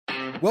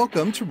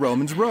Welcome to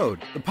Romans Road,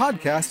 the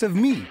podcast of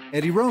me,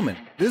 Eddie Roman.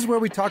 This is where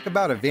we talk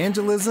about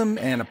evangelism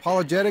and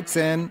apologetics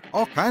and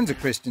all kinds of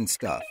Christian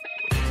stuff.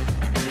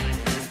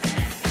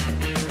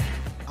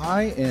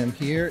 I am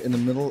here in the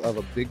middle of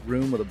a big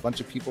room with a bunch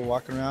of people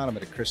walking around. I'm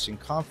at a Christian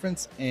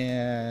conference,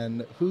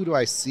 and who do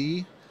I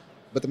see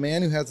but the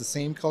man who has the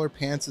same color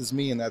pants as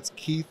me, and that's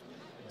Keith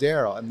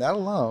Darrell. And that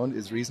alone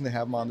is reason to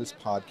have him on this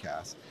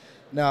podcast.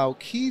 Now,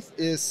 Keith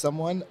is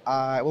someone,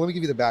 let me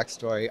give you the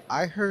backstory.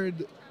 I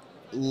heard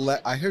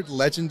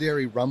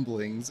legendary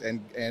rumblings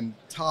and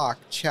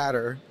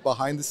chatter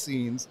behind the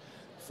scenes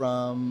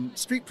from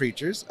street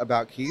preachers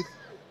about Keith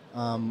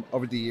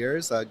over the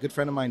years. A good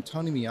friend of mine,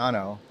 Tony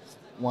Miano,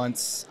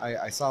 once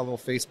I saw a little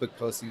Facebook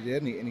post he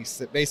did, and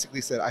he basically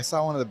said, I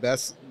saw one of the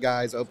best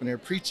guys open air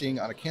preaching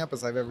on a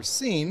campus I've ever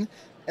seen.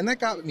 And that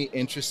got me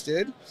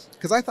interested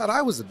because I thought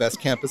I was the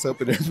best campus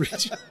open air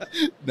preacher.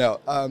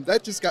 No,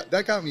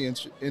 that got me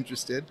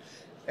interested.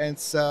 And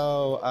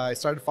so I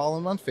started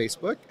following him on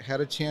Facebook.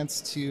 Had a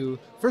chance to,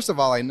 first of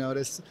all, I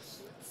noticed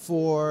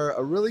for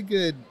a really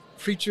good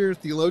preacher,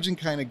 theologian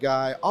kind of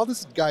guy, all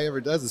this guy ever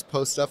does is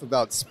post stuff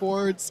about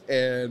sports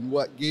and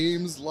what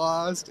games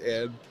lost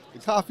and the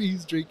coffee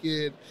he's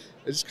drinking.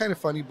 It's just kind of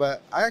funny,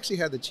 but I actually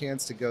had the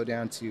chance to go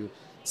down to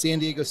San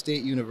Diego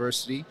State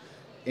University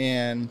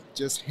and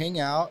just hang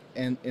out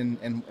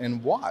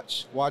and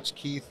watch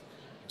Keith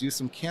do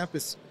some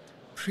campus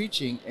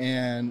preaching,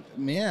 and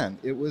man,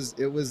 it was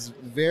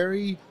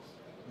very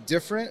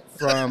different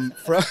from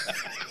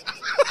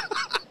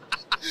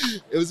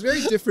it was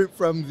very different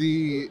from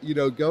the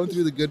going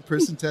through the good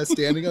person test,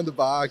 standing on the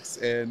box,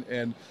 and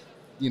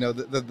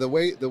the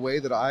way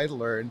that I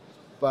learned.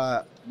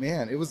 But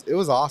man, it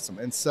was awesome.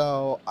 And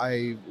so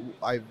I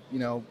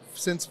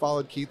since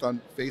followed Keith on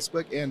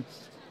Facebook, and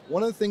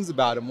one of the things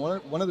about him,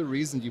 one of the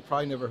reasons you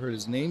probably never heard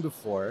his name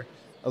before,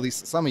 at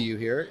least some of you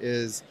here,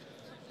 is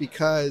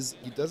because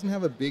he doesn't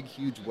have a big,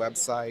 huge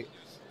website,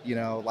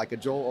 like a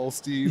Joel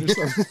Osteen or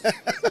something.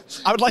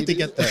 I would like to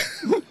get there.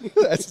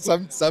 That's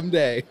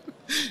someday.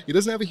 He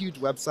doesn't have a huge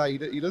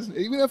website. He doesn't,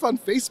 even if on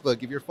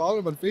Facebook, if you're following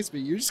him on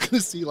Facebook, you're just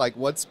going to see like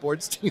what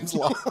sports teams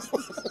lost.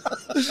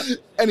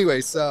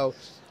 Anyway, so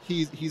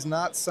he's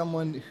not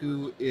someone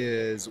who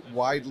is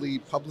widely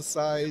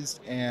publicized,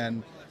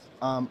 and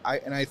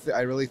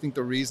I really think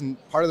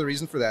part of the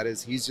reason for that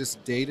is he's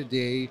just day to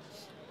day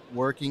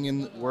working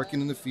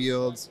in the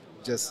fields,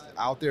 just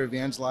out there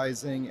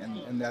evangelizing,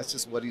 and that's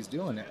just what he's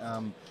doing.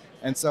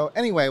 And so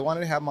anyway, I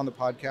wanted to have him on the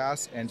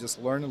podcast and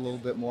just learn a little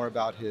bit more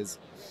about his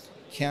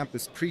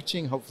campus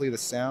preaching. Hopefully the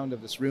sound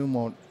of this room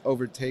won't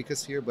overtake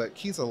us here, but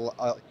he's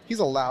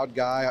a loud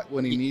guy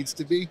when he needs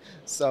to be.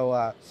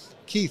 So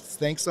Keith,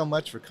 thanks so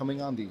much for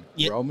coming on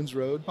the Romans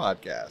Road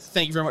podcast.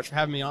 Thank you very much for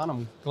having me on.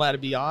 I'm glad to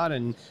be on.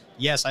 And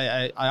yes,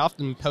 I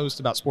often post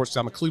about sports because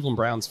I'm a Cleveland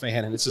Browns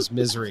fan, and it's just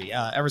misery.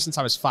 Ever since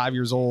I was 5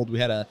 years old, we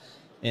had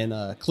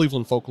in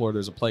Cleveland folklore,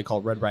 there's a play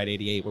called Red Right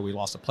 88 where we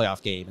lost a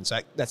playoff game. And so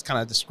that's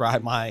kind of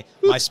described my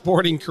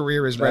sporting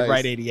career as Red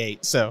Right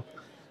 88. So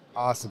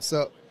awesome.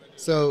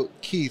 So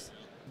Keith,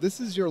 this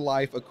is your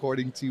life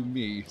according to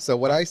me. So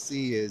what I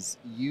see is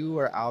you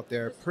are out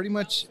there pretty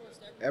much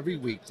every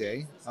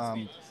weekday,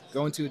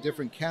 going to a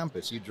different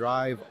campus. You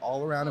drive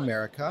all around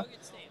America,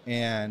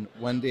 and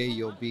one day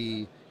you'll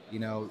be,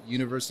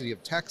 University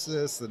of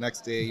Texas. The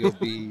next day you'll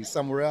be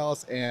somewhere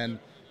else, and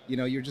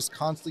you're just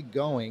constantly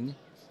going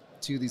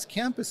to these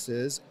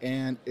campuses.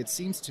 And it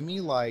seems to me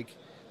like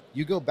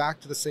you go back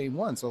to the same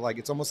one. So like,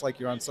 it's almost like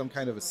you're on some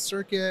kind of a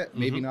circuit,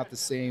 maybe not the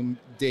same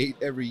date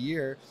every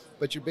year,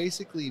 but you're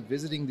basically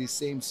visiting these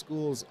same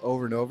schools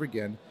over and over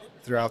again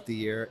throughout the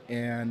year.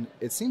 And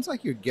it seems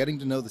like you're getting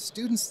to know the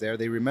students there.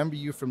 They remember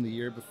you from the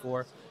year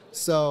before.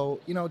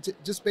 So,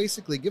 just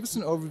basically give us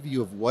an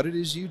overview of what it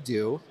is you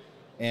do.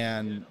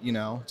 And,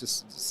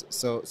 just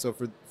so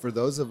for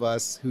those of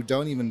us who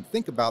don't even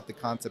think about the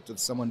concept of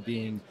someone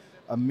being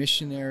a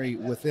missionary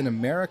within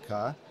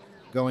America,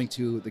 going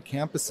to the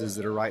campuses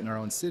that are right in our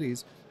own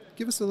cities,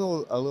 give us a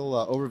little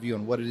overview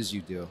on what it is you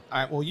do. All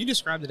right. Well, you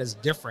described it as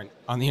different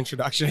on the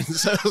introduction.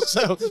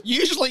 So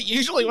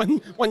usually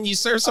when you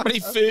serve somebody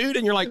food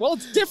and you're like, well,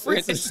 it's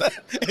different.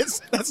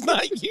 That's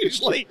not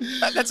usually.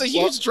 That's a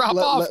huge drop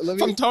off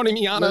from Tony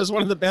Miano is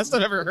one of the best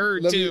I've ever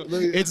heard too.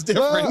 It's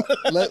different.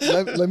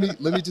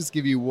 Let me just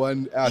give you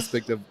one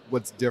aspect of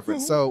what's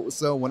different.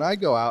 So when I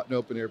go out and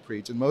open air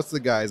preach, and most of the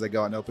guys I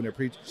go out and open air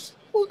preach,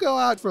 we'll go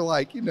out for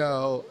like an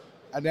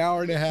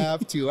hour and a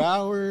half, 2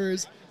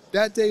 hours.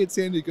 That day at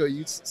San Diego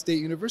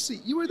State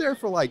University, you were there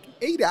for like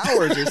 8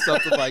 hours or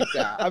something like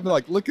that. I'm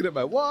like looking at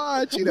my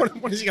watch.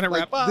 When is he going to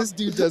wrap up? This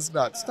dude does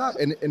not stop,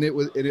 and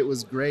it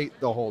was great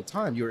the whole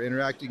time. You were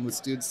interacting with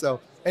students. So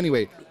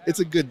anyway, it's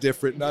a good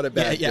different, not a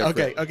bad. Yeah.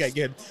 Different. Okay,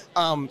 good.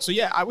 So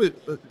yeah, I was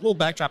a little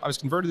backdrop. I was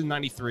converted in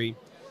 '93.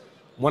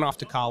 Went off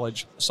to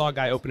college, saw a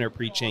guy open air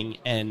preaching,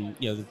 and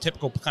the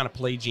typical kind of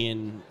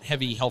Pelagian,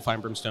 heavy hellfire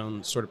and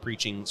brimstone sort of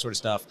preaching sort of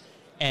stuff.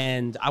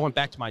 And I went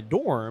back to my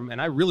dorm, and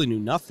I really knew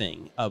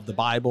nothing of the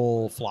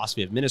Bible,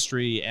 philosophy of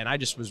ministry, and I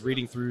just was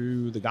reading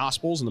through the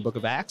Gospels and the book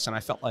of Acts, and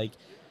I felt like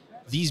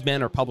these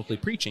men are publicly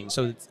preaching.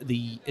 So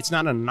it's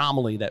not an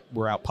anomaly that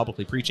we're out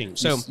publicly preaching.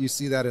 So you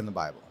see that in the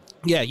Bible.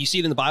 Yeah, you see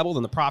it in the Bible,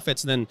 then the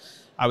prophets. Then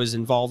I was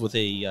involved with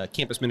a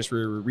campus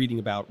ministry. We were reading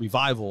about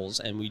revivals,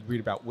 and we'd read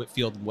about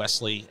Whitfield and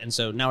Wesley. And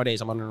so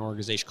nowadays I'm under an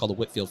organization called the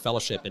Whitfield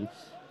Fellowship. And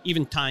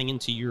even tying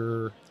into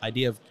your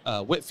idea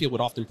of Whitfield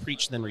would often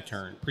preach, then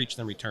return, preach,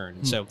 then return.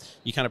 And so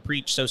you kind of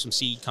preach, sow some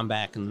seed, come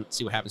back and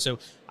see what happens. So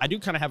I do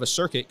kind of have a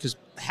circuit because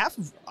half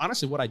of,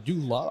 honestly, what I do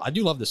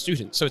love the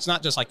students. So it's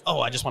not just like,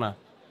 oh, I just want to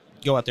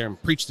go out there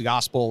and preach the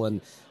gospel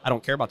and I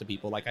don't care about the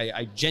people. Like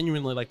I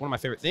genuinely, like, one of my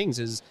favorite things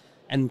is,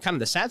 and kind of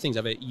the sad things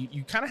of it,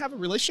 you kind of have a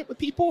relationship with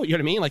people. You know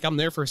what I mean? Like I'm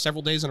there for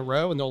several days in a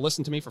row and they'll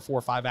listen to me for 4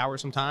 or 5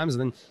 hours sometimes.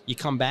 And then you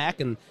come back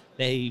and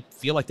they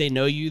feel like they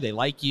know you, they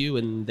like you.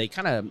 And they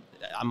kind of,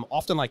 I'm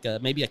often like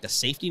maybe like a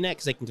safety net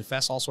because they can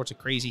confess all sorts of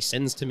crazy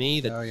sins to me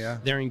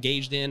that they're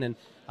engaged in. And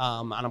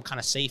I'm kind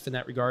of safe in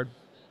that regard.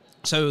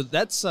 So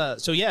that's,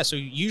 so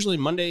usually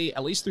Monday,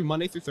 at least through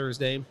Monday through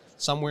Thursday,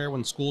 somewhere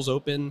when school's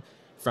open,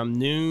 from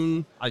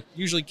noon, I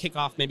usually kick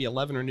off maybe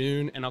 11 or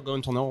noon, and I'll go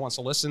until no one wants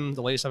to listen.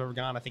 The latest I've ever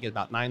gone, I think, is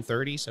about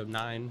 9:30, so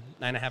nine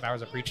and a half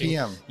hours of preaching.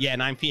 PM. Yeah,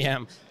 9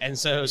 p.m. And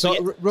so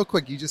real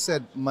quick, you just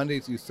said Monday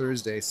through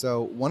Thursday.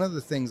 So one of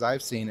the things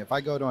I've seen, if I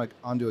go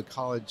onto a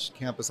college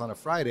campus on a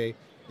Friday,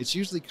 it's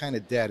usually kind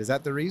of dead. Is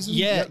that the reason?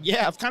 Yeah.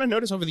 I've kind of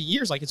noticed over the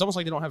years, like it's almost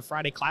like they don't have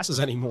Friday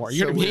classes anymore.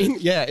 You know what I mean?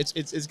 Yeah,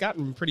 it's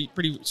gotten pretty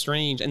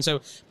strange. And so,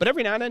 but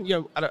every now and then,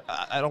 you know,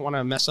 I don't want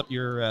to mess up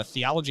your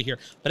theology here,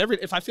 but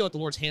if I feel like the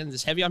Lord's hand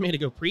is heavy on me to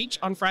go preach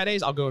on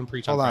Fridays, I'll go and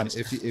preach. Hold on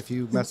Fridays. If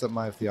you mess up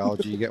my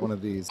theology, you get one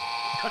of these.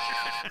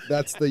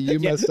 That's the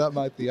messed up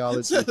my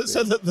theology.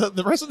 So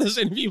the rest of this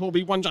interview will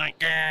be one giant.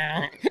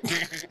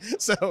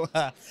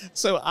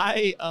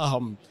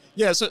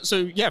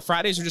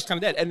 Fridays are just kind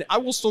of dead, and I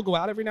will still go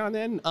out every now and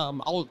then.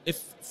 If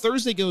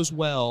Thursday goes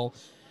well,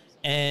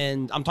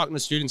 and I'm talking to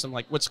students, I'm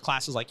like, "What's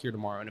classes like here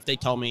tomorrow?" And if they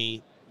tell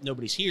me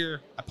nobody's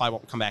here, I probably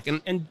won't come back.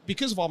 And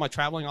because of all my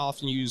traveling, I'll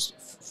often use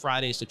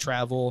Fridays to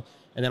travel,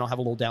 and then I'll have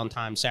a little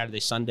downtime Saturday,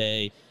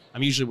 Sunday.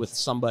 I'm usually with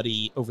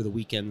somebody over the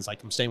weekends,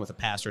 like I'm staying with a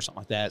pastor or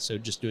something like that. So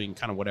just doing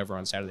kind of whatever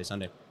on Saturday,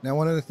 Sunday. Now,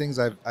 one of the things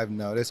I've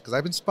noticed, because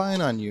I've been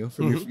spying on you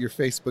from your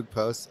Facebook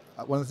posts,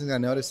 one of the things I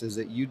noticed is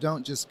that you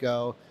don't just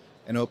go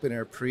and open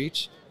air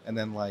preach and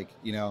then, like,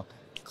 you know,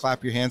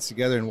 clap your hands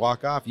together and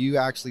walk off. You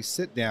actually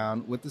sit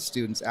down with the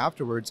students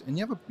afterwards, and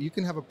you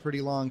can have a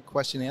pretty long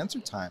question answer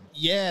time.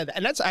 Yeah,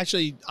 and that's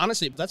actually,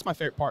 honestly, that's my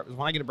favorite part, is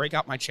when I get to break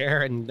out my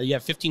chair and you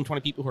have 15,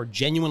 20 people who are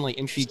genuinely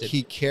interested.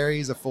 He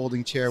carries a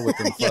folding chair with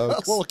him,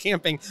 folks. A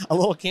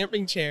little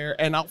camping chair,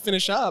 and I'll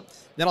finish up,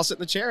 then I'll sit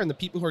in the chair, and the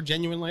people who are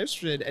genuinely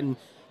interested, and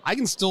I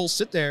can still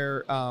sit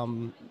there,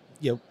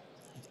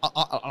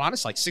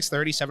 honestly, like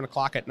 6:30, 7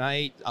 o'clock at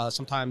night,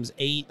 sometimes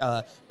 8.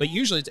 But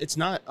usually it's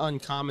not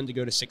uncommon to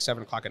go to 6,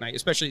 7 o'clock at night,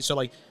 especially. So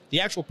like the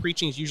actual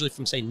preaching is usually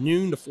from, say,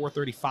 noon to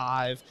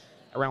 4:35.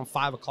 Around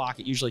 5 o'clock,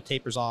 it usually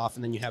tapers off.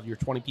 And then you have your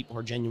 20 people who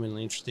are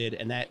genuinely interested.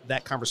 And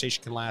that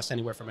conversation can last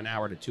anywhere from an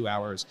hour to 2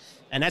 hours.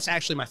 And that's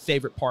actually my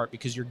favorite part,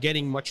 because you're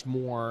getting much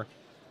more.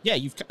 Yeah,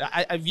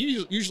 I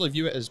usually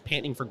view it as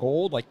panting for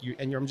gold. Like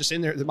I'm just in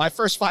there. My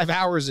first 5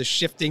 hours is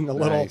shifting the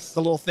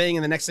little thing,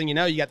 and the next thing you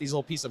know, you got these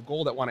little pieces of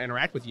gold that want to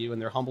interact with you,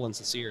 and they're humble and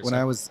sincere. When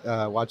I was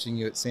watching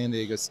you at San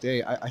Diego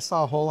State, I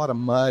saw a whole lot of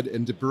mud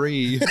and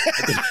debris at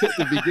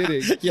the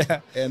beginning.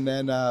 Yeah, and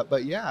then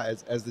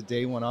as the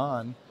day went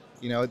on,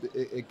 you know,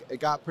 it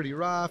got pretty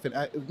rough. And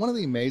one of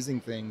the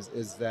amazing things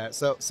is that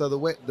so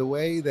the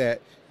way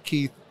that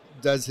Keith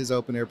does his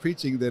open air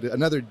preaching, that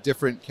another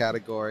different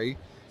category.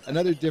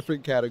 Here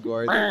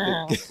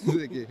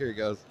he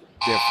goes.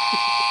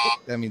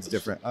 That means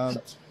different.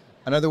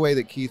 Another way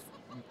that Keith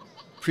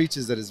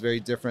preaches that is very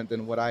different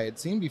than what I had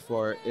seen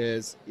before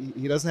is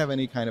he doesn't have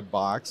any kind of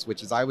box,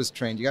 which is, I was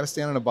trained, you got to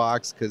stand on a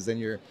box because then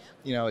you're,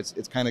 you know,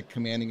 it's kind of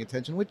commanding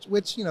attention,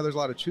 which, you know, there's a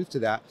lot of truth to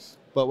that.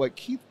 But what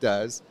Keith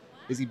does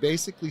is he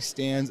basically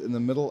stands in the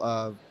middle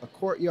of a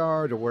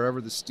courtyard or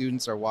wherever the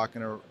students are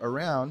walking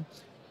around.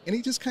 And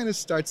he just kind of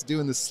starts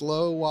doing the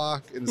slow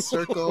walk in a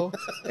circle,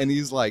 and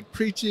he's like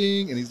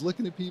preaching, and he's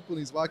looking at people, and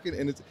he's walking,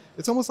 and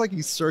it's almost like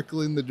he's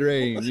circling the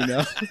drain, you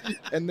know.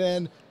 And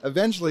then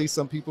eventually,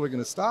 some people are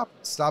going to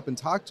stop and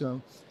talk to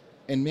him.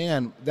 And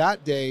man,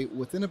 that day,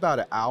 within about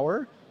an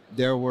hour,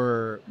 there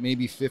were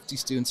maybe 50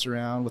 students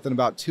around. Within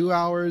about 2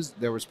 hours,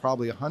 there was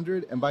probably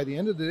 100. And by the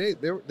end of the day,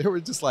 there were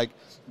just like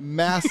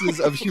masses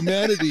of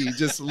humanity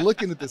just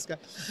looking at this guy,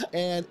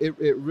 and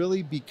it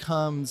really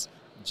becomes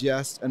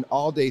just an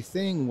all-day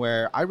thing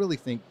where I really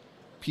think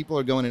people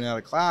are going in and out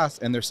of class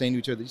and they're saying to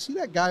each other, you see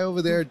that guy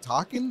over there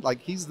talking?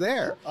 Like, he's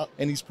there,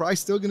 and he's probably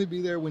still going to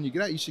be there when you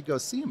get out. You should go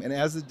see him. And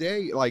as the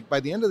day, like by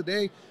the end of the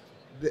day,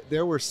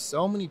 there were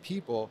so many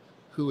people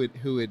who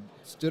had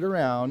stood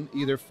around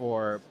either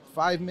for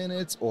 5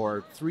 minutes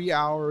or 3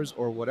 hours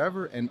or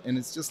whatever, and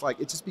it's just like,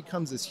 it just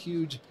becomes this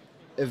huge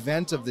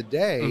event of the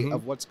day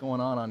of what's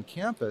going on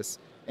campus.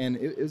 And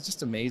it was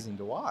just amazing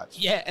to watch.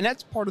 Yeah, and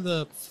that's part of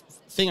the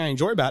thing I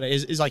enjoy about it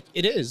is like,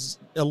 it is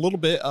a little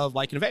bit of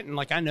like an event. And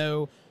like, I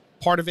know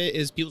part of it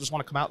is people just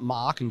want to come out and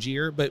mock and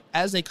jeer. But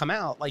as they come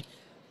out, like,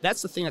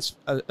 that's the thing that's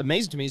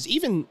amazing to me is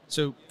even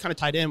so kind of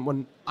tied in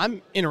when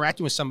I'm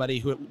interacting with somebody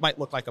who it might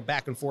look like a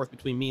back and forth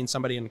between me and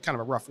somebody in kind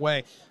of a rough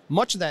way.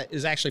 Much of that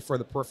is actually for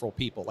the peripheral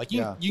people. Like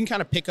you can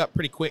kind of pick up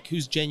pretty quick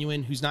who's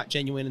genuine, who's not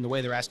genuine in the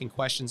way they're asking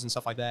questions and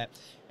stuff like that.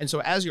 And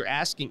so as you're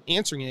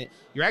answering it,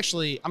 you're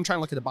actually, I'm trying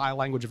to look at the body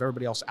language of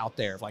everybody else out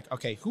there of like,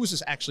 okay, who is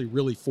this actually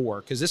really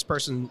for? Because this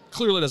person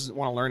clearly doesn't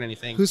want to learn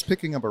anything. Who's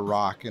picking up a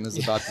rock and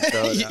is about to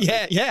throw it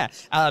at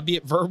me? Be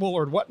it verbal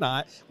or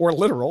whatnot, or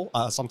literal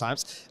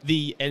sometimes.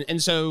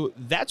 And so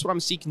that's what I'm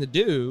seeking to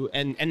do.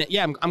 And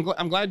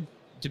I'm glad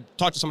to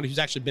talk to somebody who's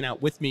actually been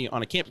out with me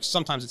on a camp, because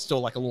sometimes it's still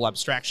like a little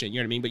abstraction, you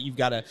know what I mean? But you've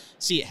got to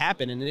see it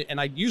happen. And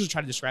I usually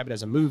try to describe it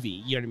as a movie,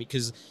 you know what I mean?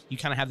 Because you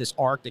kind of have this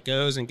arc that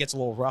goes and gets a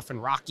little rough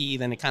and rocky,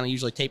 then it kind of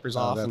usually tapers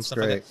off and stuff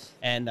like that.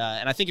 And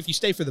I think if you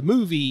stay for the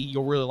movie,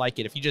 you'll really like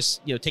it. If you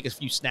just, take a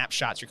few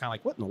snapshots, you're kind of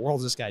like, what in the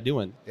world is this guy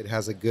doing? It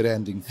has a good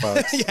ending,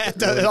 folks.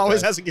 It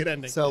always has a good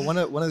ending. So one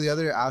of the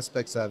other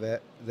aspects of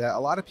it that a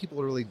lot of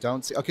people really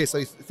don't see. Okay, so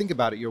you think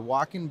about it. You're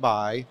walking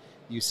by,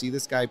 you see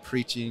this guy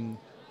preaching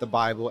the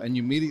Bible, and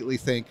you immediately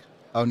think,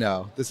 oh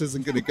no, this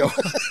isn't going to go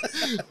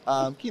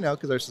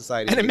because our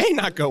society... And it may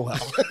not go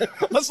well.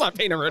 Let's not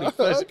paint a rosy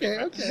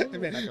picture. Okay. It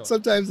may not go well.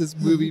 Sometimes this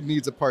movie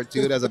needs a part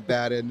 2. It has a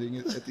bad ending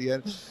at the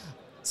end.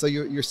 So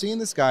you're seeing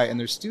this guy, and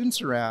there's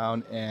students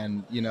around,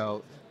 and,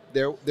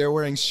 they're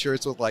wearing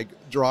shirts with, like,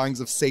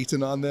 drawings of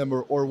Satan on them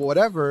or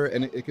whatever,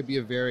 and it could be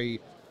a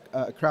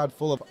crowd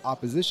full of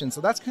opposition. So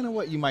that's kind of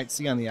what you might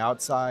see on the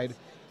outside.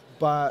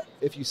 But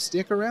if you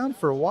stick around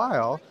for a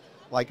while,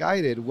 like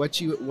I did, what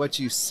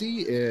you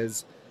see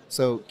is...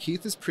 So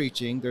Keith is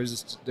preaching.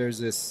 There's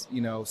this,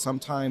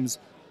 sometimes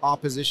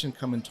opposition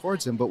coming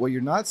towards him. But what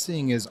you're not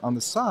seeing is on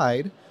the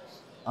side,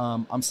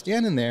 I'm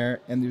standing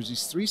there, and there's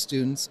these 3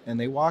 students, and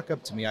they walk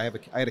up to me. I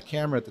had a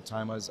camera at the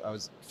time. I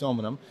was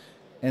filming them,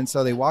 and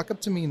so they walk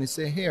up to me and they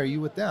say, "Hey, are you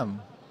with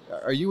them?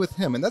 Are you with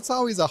him?" And that's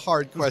always a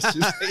hard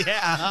question.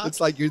 It's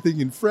like you're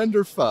thinking friend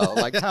or foe.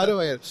 Like, how do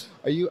I?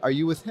 Are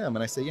you with him?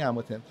 And I say, "Yeah, I'm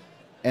with him."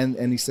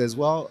 And he says,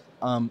 "Well,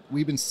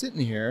 we've been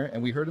sitting here,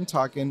 and we heard him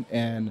talking,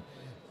 and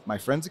my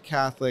friend's a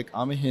Catholic,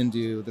 I'm a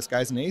Hindu, this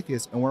guy's an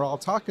atheist, and we're all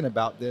talking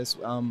about this.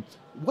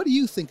 What do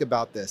you think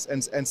about this?"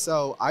 And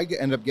so I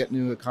end up getting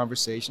into a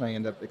conversation. I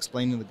end up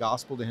explaining the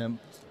gospel to him.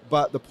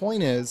 But the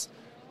point is,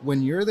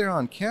 when you're there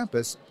on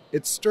campus,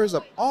 it stirs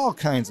up all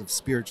kinds of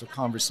spiritual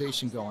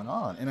conversation going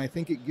on. And I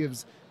think it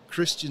gives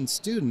Christian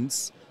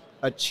students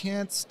a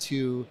chance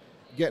to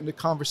get into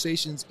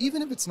conversations,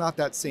 even if it's not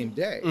that same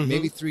day. Mm-hmm.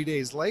 Maybe 3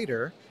 days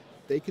later,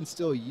 they can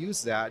still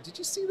use that. Did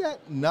you see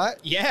that nut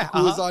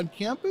who was on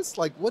campus?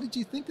 Like, what did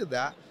you think of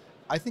that?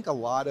 I think a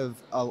lot of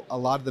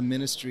the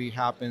ministry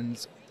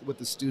happens with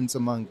the students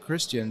among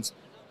Christians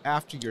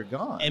after you're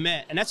gone.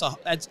 Amen. And that's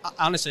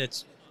honestly,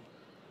 it's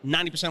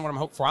 90% of what I'm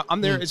hoping for.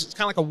 I'm there. It's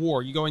kind of like a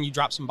war. You go in, you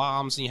drop some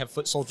bombs, and you have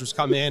foot soldiers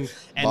come in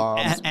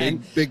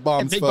and big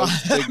bombs,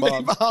 folks. Big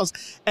bombs.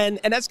 And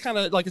that's kind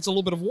of like, it's a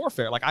little bit of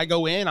warfare. Like, I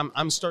go in,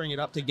 I'm stirring it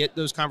up to get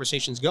those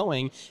conversations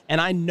going,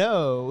 and I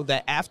know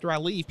that after I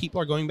leave,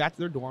 people are going back to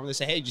their dorm. They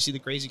say, "Hey, did you see the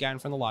crazy guy in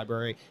front of the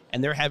library?"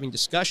 And they're having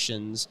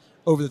discussions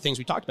over the things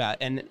we talked about.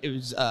 And it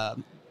was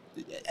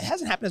it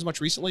hasn't happened as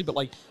much recently, but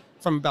like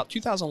from about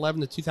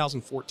 2011 to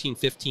 2014,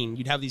 15,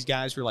 you'd have these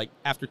guys who are like,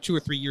 after 2 or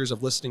 3 years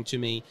of listening to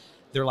me,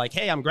 they're like,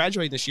 "Hey, I'm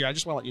graduating this year. I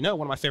just want to let you know,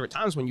 one of my favorite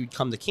times when you'd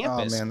come to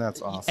campus." Oh, man,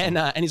 that's awesome.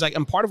 And he's like,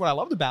 and part of what I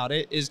loved about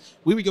it is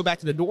we would go back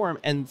to the dorm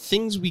and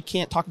things we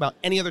can't talk about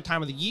any other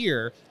time of the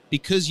year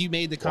because you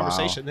made the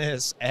conversation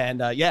this. And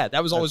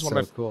that was always one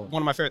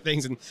of my favorite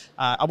things. And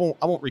I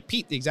won't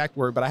repeat the exact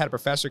word, but I had a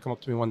professor come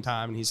up to me one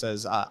time and he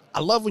says, "I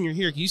love when you're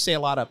here. You say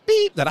a lot of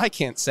beep that I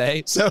can't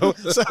say." So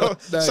it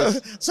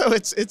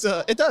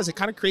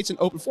kind of creates an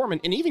open forum,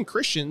 and even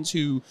Christians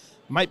who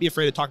might be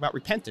afraid to talk about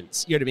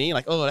repentance. You know what I mean?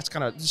 Like, oh, that's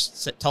kind of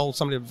just tell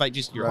somebody to invite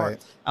Jesus to your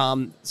heart.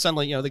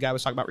 Suddenly, the guy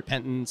was talking about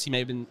repentance. He may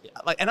have been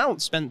like, and I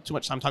don't spend too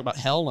much time talking about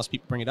hell unless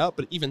people bring it up.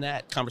 But even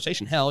that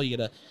conversation, hell, you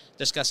got to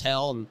discuss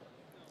hell and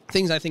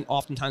things I think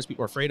oftentimes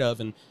people are afraid of.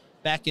 And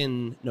back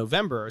in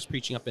November, I was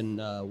preaching up in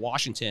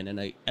Washington,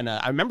 and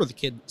I remember the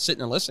kid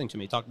sitting and listening to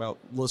me talk about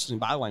listening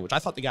Bible language. I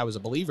thought the guy was a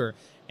believer,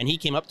 and he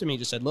came up to me and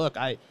just said, "Look,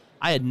 I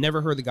had never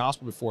heard the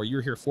gospel before. You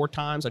were here 4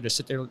 times. I just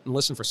sit there and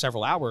listen for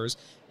several hours."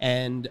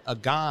 And a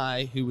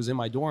guy who was in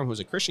my dorm who was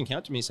a Christian came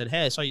up to me and said,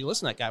 "Hey, I saw you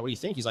listen to that guy. What do you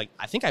think?" He's like,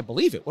 "I think I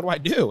believe it. What do I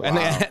do?" Wow.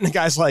 And the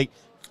guy's like,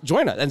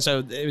 "Join us." And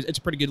so it's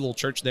a pretty good little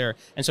church there.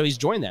 And so he's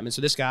joined them. And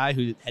so this guy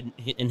who had,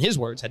 in his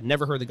words, had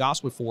never heard the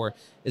gospel before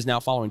is now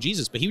following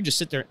Jesus. But he would just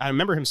sit there. I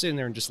remember him sitting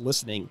there and just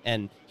listening,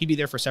 and he'd be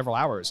there for several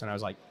hours. And I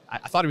was like,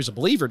 I thought he was a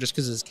believer just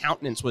because his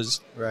countenance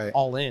was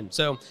all in.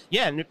 So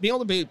yeah, and being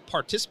able to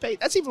participate,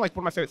 that's even like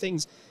one of my favorite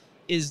things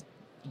is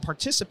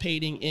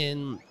participating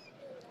in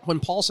when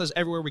Paul says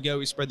everywhere we go,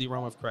 we spread the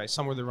aroma of Christ.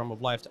 Some were the aroma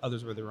of life, to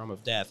others were the aroma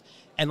of death.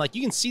 And like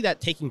you can see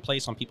that taking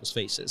place on people's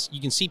faces.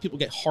 You can see people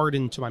get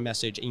hardened to my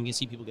message, and you can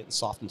see people getting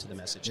softened to the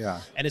message.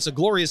 Yeah. And it's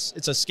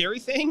a scary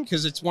thing,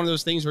 because it's one of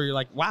those things where you're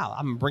like, wow,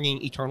 I'm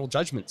bringing eternal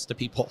judgments to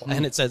people. Mm-hmm.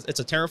 And it's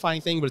a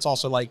terrifying thing, but it's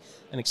also like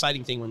an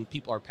exciting thing when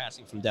people are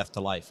passing from death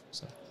to life.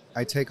 So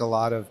I take a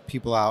lot of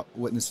people out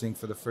witnessing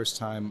for the first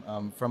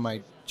time from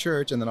my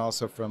church, and then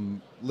also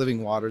from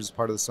Living Waters,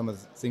 part of some of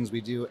the things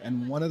we do.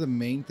 And one of the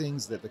main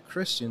things that the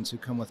Christians who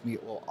come with me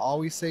will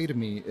always say to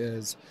me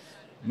is,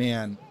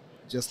 man,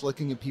 just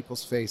looking at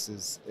people's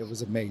faces, it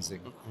was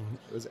amazing.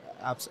 It was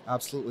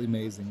absolutely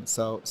amazing.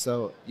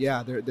 So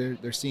yeah,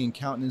 they're seeing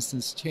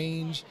countenances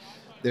change.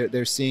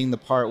 They're seeing the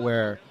part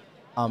where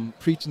I'm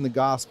preaching the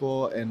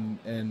gospel,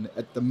 and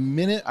at the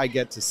minute I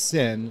get to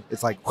sin,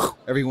 it's like whew,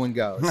 everyone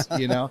goes,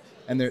 you know,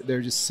 and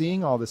they're just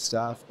seeing all this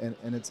stuff, and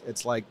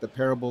it's like the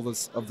parable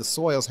of the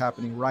soils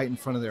happening right in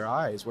front of their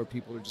eyes, where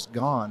people are just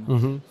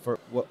gone for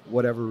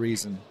whatever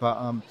reason. But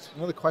one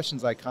of the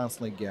questions I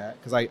constantly get,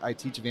 because I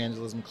teach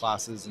evangelism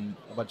classes in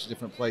a bunch of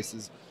different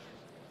places,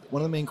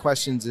 one of the main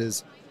questions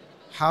is,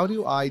 how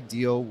do I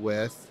deal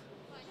with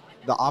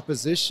the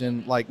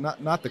opposition, like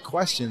not the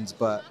questions,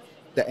 but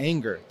the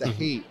anger, the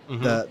hate,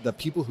 the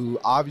people who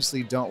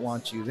obviously don't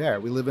want you there.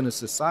 We live in a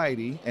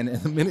society, and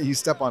the minute you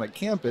step on a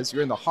campus,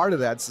 you're in the heart of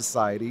that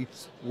society,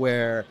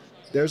 where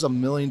there's a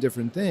million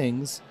different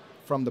things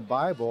from the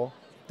Bible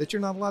that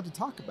you're not allowed to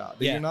talk about,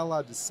 that you're not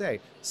allowed to say.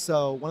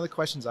 So one of the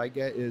questions I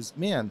get is,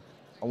 man,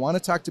 I want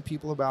to talk to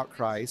people about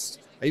Christ.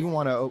 I even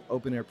want to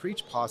open air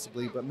preach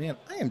possibly, but man,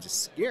 I am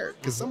just scared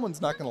because someone's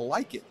not going to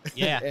like it.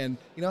 Yeah. And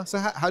you know, so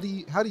how do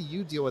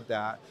you deal with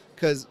that?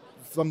 Because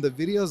from the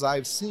videos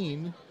I've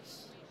seen,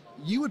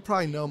 you would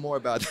probably know more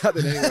about that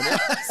than anyone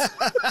else,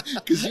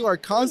 because you are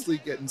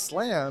constantly getting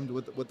slammed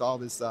with all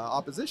this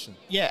opposition.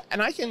 Yeah,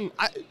 and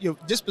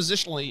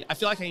dispositionally, I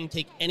feel like I can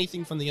take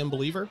anything from the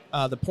unbeliever.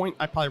 The point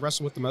I probably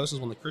wrestle with the most is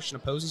when the Christian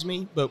opposes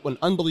me. But when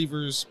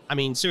unbelievers, I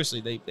mean,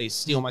 seriously, they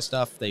steal my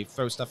stuff, they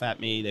throw stuff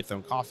at me, they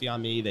throw coffee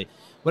on me, they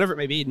whatever it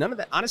may be. None of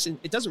that, honestly,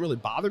 it doesn't really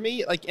bother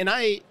me. Like,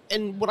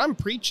 and what I'm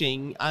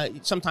preaching,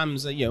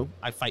 sometimes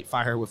I fight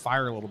fire with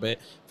fire a little bit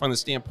from the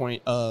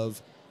standpoint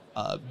of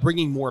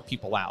bringing more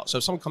people out. So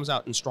if someone comes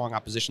out in strong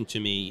opposition to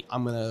me,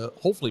 I'm going to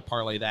hopefully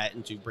parlay that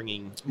into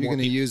bringing more You're going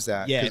to use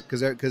that. Yeah.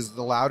 Because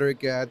the louder it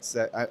gets,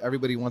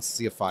 everybody wants to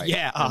see a fight.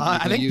 Yeah.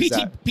 I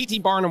think P.T.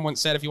 Barnum once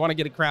said, if you want to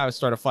get a crowd,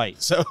 start a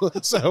fight.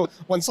 So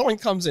when someone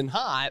comes in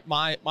hot,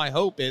 my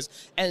hope is,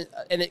 and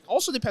it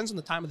also depends on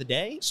the time of the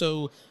day.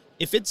 So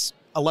if it's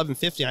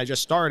 11:50 and I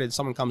just started,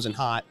 someone comes in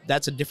hot,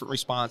 that's a different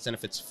response than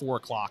if it's 4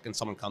 o'clock and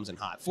someone comes in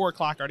hot. 4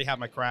 o'clock, I already have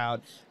my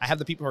crowd. I have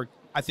the people who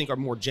I think are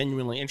more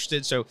genuinely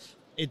interested. So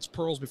it's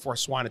pearls before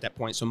swine at that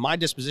point. So my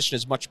disposition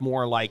is much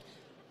more like,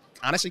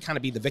 honestly, kind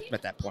of be the victim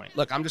at that point.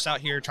 Look, I'm just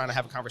out here trying to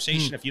have a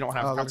conversation. If you don't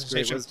have a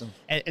conversation,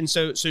 and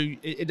so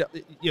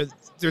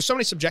there's so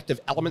many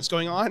subjective elements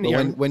going on.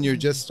 When you're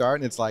just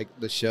starting, it's like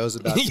the show's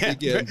about to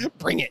begin.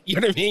 Bring it. You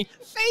know what I mean?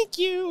 Thank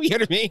you. You know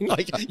what I mean?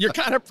 Like, you're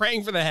kind of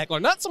praying for the heckler,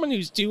 not someone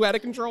who's too out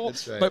of control,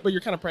 That's right. but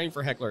you're kind of praying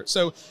for a heckler.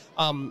 So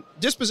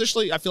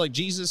dispositionally, I feel like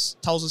Jesus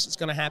tells us it's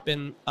going to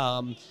happen.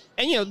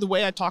 And the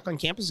way I talk on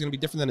campus is going to be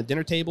different than a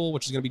dinner table,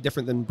 which is going to be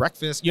different than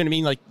breakfast. You know what I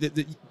mean? Like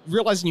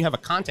realizing you have a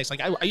context.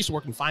 Like I used to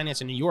work in finance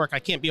in New York. I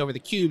can't be over the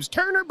cubes,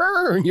 turn or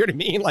burn. You know what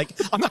I mean? Like,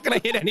 I'm not going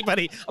to hit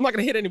anybody. I'm not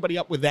going to hit anybody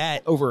up with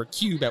that over a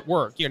cube at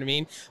work. You know what I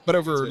mean? But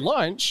over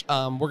lunch,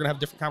 we're going to have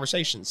different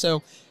conversations.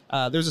 So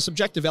there's a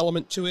subjective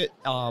element to it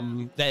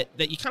that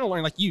you kind of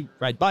learn. Like, you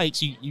ride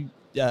bikes, you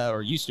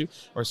or used to,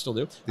 or still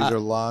do. These are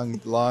long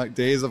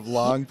days of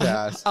long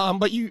pass.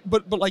 But you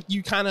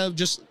kind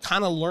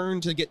of learn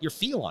to get your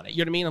feel on it. You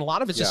know what I mean? And a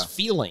lot of it's just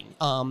feeling.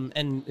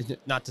 And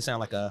not to sound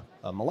like a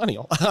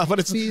millennial, but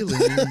it's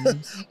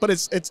feelings. But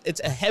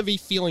it's a heavy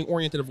feeling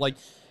oriented of like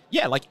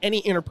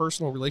any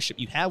interpersonal relationship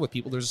you have with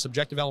people, there's a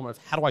subjective element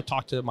of, how do I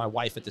talk to my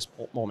wife at this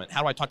moment?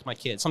 How do I talk to my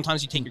kids?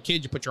 Sometimes you take your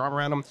kids, you put your arm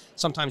around them.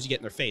 Sometimes you get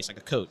in their face like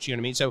a coach. You know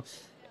what I mean? So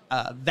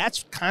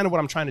that's kind of what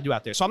I'm trying to do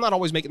out there. So I'm not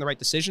always making the right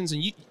decisions.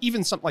 And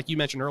even something like you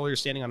mentioned earlier,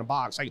 standing on a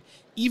box, like,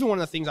 even one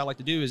of the things I like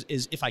to do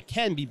is if I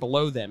can be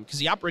below them, because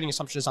the operating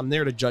assumption is I'm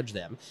there to judge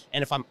them.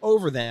 And if I'm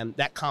over them,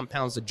 that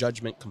compounds the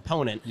judgment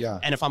component. Yeah.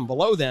 And if I'm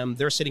below them,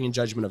 they're sitting in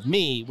judgment of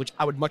me, which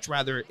I would much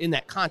rather in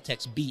that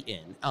context be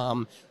in.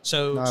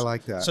 So I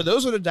like that. So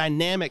those are the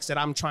dynamics that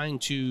I'm trying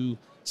to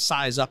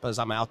size up as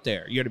I'm out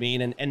there. You know what I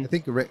mean? And I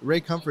think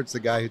Ray Comfort's the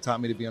guy who taught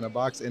me to be on a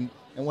box. And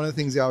one of the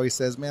things he always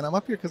says, man, I'm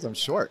up here because I'm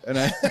short and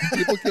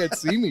people can't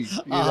see me.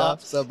 You know?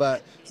 So,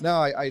 but no,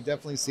 I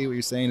definitely see what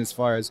you're saying as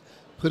far as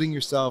putting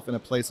yourself in a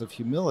place of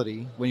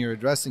humility when you're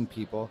addressing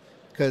people,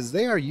 because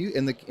they are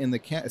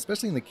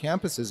especially in the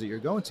campuses that you're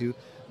going to,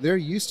 they're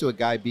used to a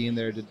guy being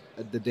there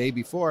the day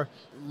before,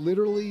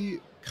 literally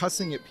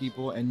cussing at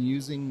people and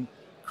using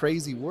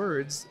crazy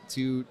words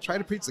to try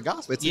to preach the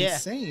gospel. It's Yeah.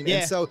 insane. Yeah.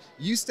 And so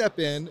you step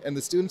in and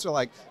the students are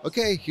like,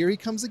 okay, here he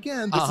comes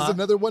again. This Uh-huh. is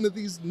another one of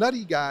these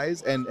nutty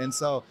guys. And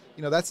so,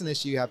 that's an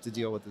issue you have to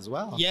deal with as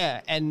well.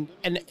 Yeah, and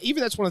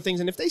even that's one of the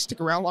things. And if they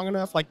stick around long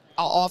enough, like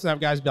I'll often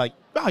have guys be like,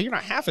 "Wow, you're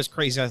not half as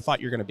crazy as I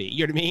thought you're going to be."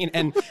 You know what I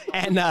mean?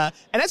 And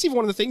that's even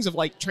one of the things of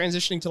like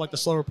transitioning to like the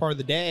slower part of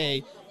the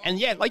day. And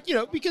yeah, like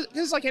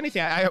because like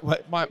anything,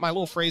 my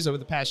little phrase over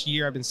the past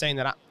year, I've been saying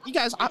that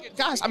guys,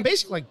 I'm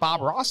basically like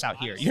Bob Ross out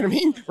here. You know what I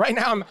mean? Right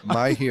now, I'm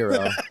My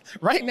hero.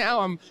 right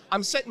now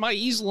I'm setting my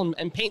easel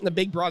and painting the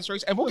big broad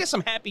strokes, and we'll get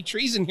some happy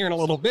trees in here in a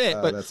little bit.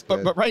 That's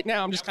good. But right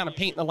now I'm just kind of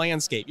painting the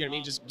landscape. You know what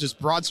I mean? Just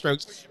broad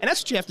strokes, and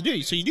that's what you have to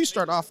do. So you do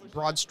start off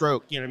broad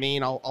stroke. You know what I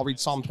mean? I'll read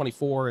Psalm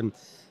 24 and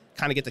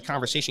kind of get the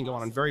conversation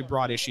going on very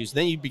broad issues.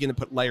 Then you begin to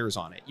put layers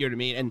on it. You know what I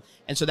mean?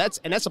 And so that's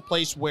a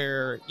place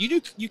where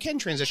you can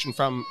transition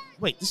from,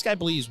 wait, this guy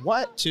believes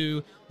what,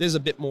 to this is a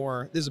bit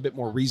more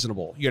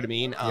reasonable. You know what I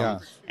mean? Yeah.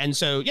 And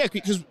so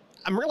because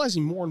I'm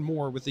realizing more and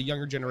more with the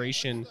younger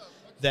generation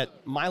that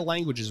my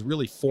language is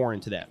really foreign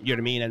to them. You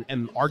know what I mean?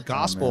 And our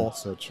gospel,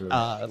 so true.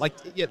 like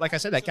I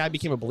said, that guy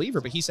became a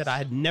believer, but he said I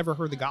had never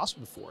heard the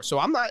gospel before. So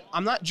I'm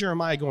not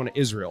Jeremiah going to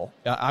Israel.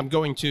 I'm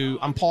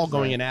Paul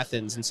going in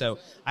Athens, and so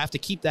I have to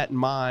keep that in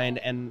mind,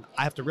 and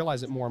I have to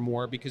realize it more and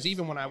more because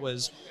even when I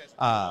was,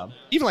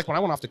 even like when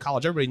I went off to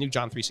college, everybody knew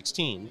John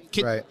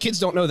 3:16. Right. Kids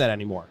don't know that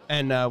anymore,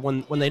 and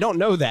when they don't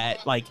know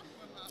that, like.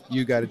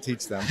 You got to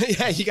teach them.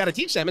 Yeah, you got to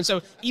teach them. And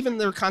so even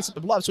their concept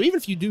of love. So even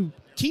if you do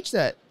teach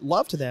that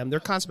love to them, their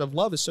concept of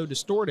love is so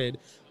distorted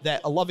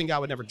that a loving God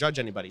would never judge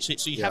anybody. So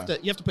you have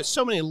to put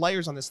so many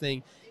layers on this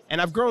thing.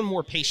 And I've grown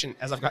more patient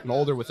as I've gotten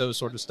older with those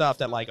sort of stuff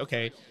that like,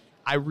 okay,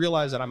 I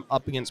realize that I'm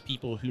up against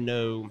people who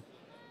know,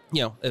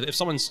 if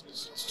someone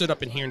stood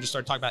up in here and just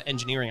started talking about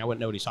engineering, I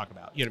wouldn't know what he's talking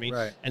about. You know what I mean?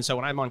 Right. And so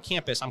when I'm on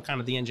campus, I'm kind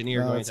of the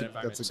engineer going into that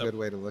environment. That's a good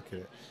way to look at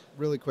it.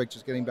 Really quick,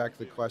 just getting back to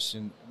the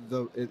question.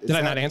 Did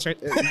I not answer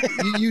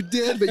it? You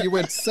did, but you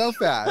went so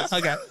fast.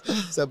 Okay.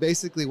 So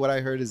basically what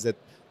I heard is that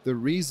the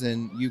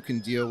reason you can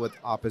deal with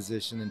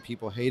opposition and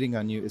people hating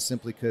on you is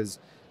simply because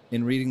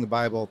in reading the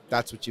Bible,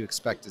 that's what you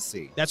expect to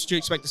see. That's what you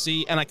expect to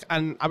see. And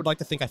I would like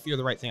to think I fear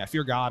the right thing. I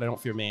fear God. I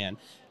don't fear man.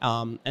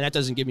 And that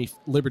doesn't give me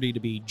liberty to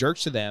be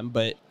jerks to them.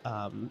 But,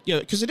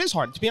 because it is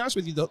hard. To be honest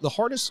with you, the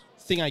hardest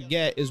thing I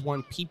get is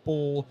when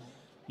people,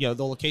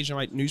 they'll occasionally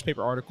write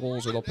newspaper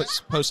articles or they'll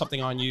post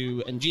something on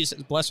you. And Jesus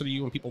says, blessed are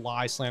you when people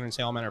lie, slander, and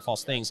say all manner of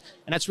false things.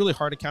 And that's really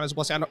hard to count as a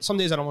blessing. Some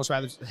days I'd almost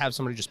rather have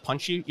somebody just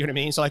punch you. You know what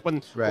I mean? So like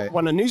when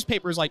a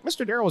newspaper is like,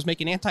 Mr. Darrell was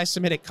making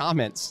anti-Semitic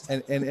comments.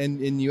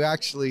 And you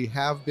actually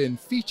have been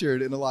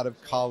featured in a lot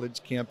of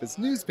college campus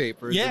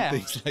newspapers and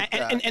things like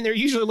that. And they're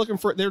usually looking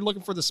for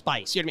the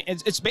spice. You know what I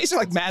mean? It's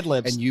basically like Mad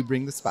Libs. And you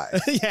bring the spice.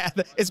 Yeah,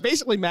 it's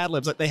basically Mad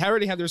Libs. Like they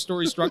already have their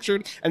story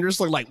structured, and they're just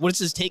like, "What's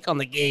his take on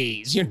the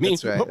gays?" You know what I mean?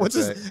 That's right. What's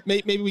his?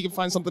 Maybe we can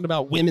find something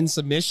about women's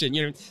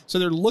submission. So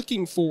they're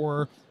looking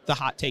for the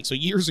hot take. So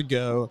years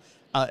ago.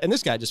 And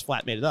this guy just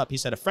flat made it up. He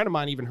said, a friend of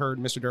mine even heard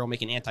Mr. Darrell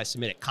making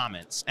anti-Semitic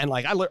comments. And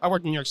like, I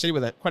worked in New York City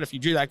with quite a few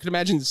Jews. I could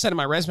imagine sending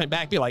my resume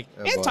back, be like,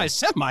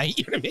 anti-Semite,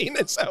 you know what I mean?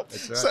 And so,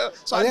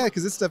 right.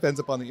 Because this stuff ends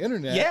up on the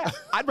internet. Yeah,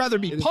 I'd rather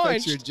be it punched.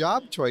 affects your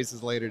job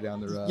choices later down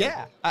the road.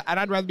 Yeah, and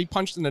I'd rather be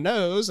punched in the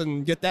nose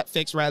and get that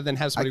fixed rather than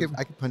have somebody.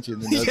 I could punch you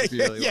in the nose if you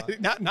really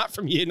want. Not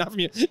from you.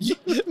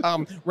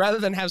 Rather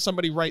than have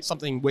somebody write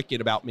something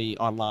wicked about me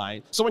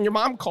online. So when your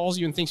mom calls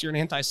you and thinks you're an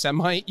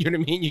anti-Semite, you know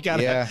what I mean? You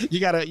gotta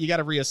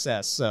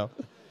reassess.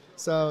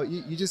 So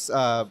you just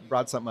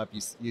brought something up.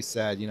 You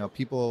said,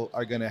 people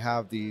are going to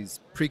have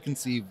these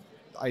preconceived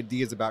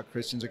ideas about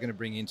Christians are going to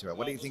bring into it.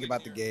 What do you think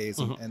about the gays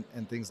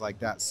and things like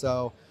that?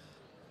 So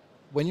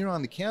when you're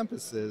on the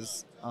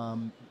campuses,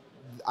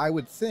 I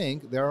would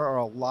think there are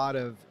a lot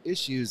of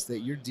issues that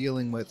you're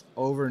dealing with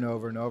over and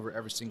over and over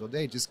every single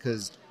day just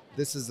because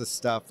this is the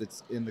stuff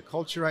that's in the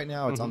culture right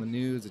now. It's on the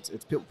news.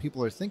 It's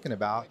people are thinking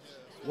about.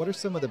 What are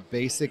some of the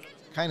basic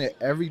kind of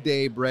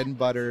everyday bread and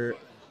butter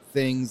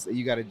things that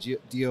you got to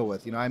deal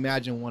with? I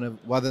imagine one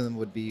of them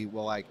would be,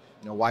 why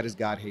does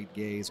God hate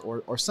gays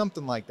or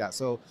something like that?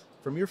 So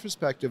from your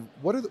perspective,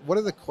 what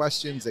are the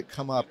questions that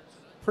come up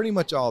pretty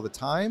much all the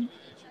time?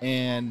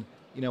 And,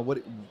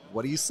 what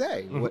do you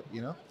say?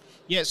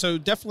 Yeah, so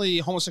definitely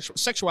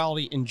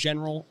homosexuality in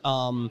general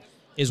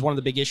is one of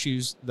the big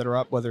issues that are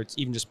up, whether it's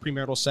even just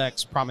premarital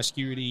sex,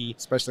 promiscuity.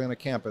 Especially on a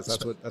campus.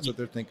 That's what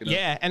they're thinking of.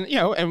 Yeah, and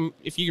and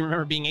if you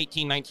remember being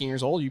 18, 19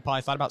 years old, you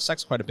probably thought about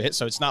sex quite a bit.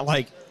 So it's not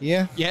like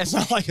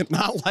it's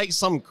not like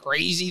some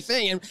crazy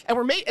thing. And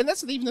we're made, and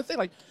that's even the thing.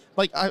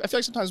 Like I feel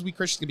like sometimes we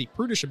Christians can be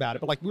prudish about it,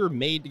 but like we were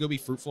made to go be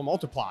fruitful and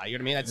multiply. You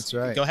know what I mean? That's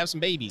right. Go have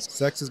some babies.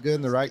 Sex is good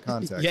in the right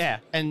context. Yeah,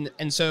 and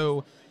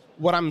so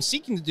what I'm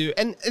seeking to do,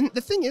 and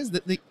the thing is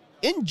that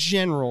in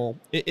general,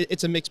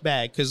 it's a mixed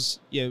bag because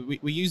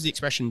we use the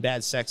expression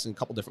bad sex in a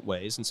couple different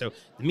ways. And so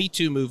the Me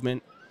Too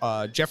movement,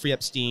 Jeffrey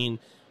Epstein,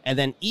 and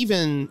then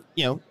even,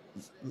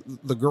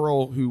 the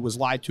girl who was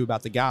lied to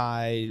about the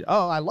guy,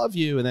 oh, I love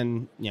you, and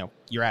then,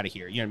 you're out of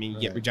here. You know what I mean?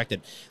 You get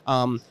rejected.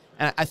 And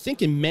I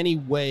think in many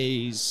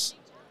ways,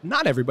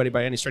 not everybody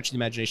by any stretch of the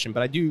imagination,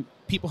 but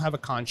people have a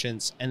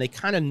conscience and they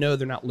kind of know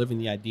they're not living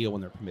the ideal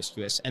when they're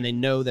promiscuous, and they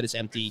know that it's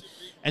empty.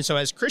 And so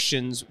as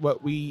Christians,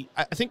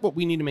 I think what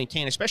we need to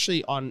maintain,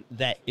 especially on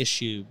that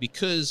issue,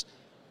 because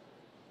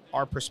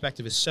our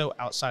perspective is so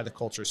outside the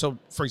culture. So,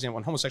 for example,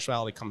 when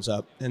homosexuality comes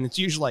up, and it's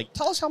usually like,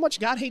 tell us how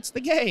much God hates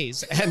the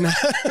gays. And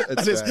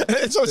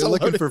they're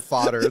looking for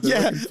fodder.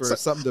 They're looking for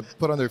something to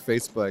put on their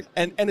Facebook.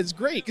 And it's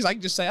great because I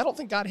can just say, I don't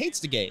think God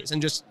hates the gays,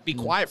 and just be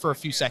quiet for a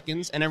few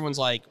seconds, and everyone's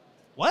like,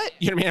 what?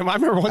 You know what I mean? I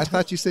remember I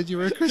thought you said you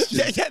were a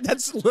Christian. Yeah,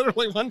 that's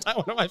literally one time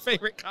one of my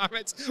favorite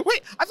comments.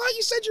 Wait, I thought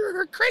you said you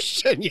were a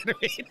Christian. You know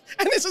what I mean?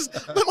 And this is,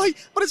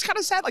 but it's kind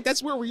of sad. Like,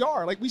 that's where we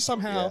are. Like, we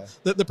somehow,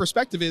 the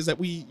perspective is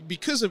that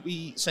because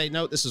we say,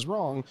 no, this is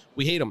wrong,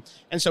 we hate them.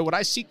 And so what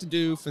I seek to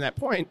do from that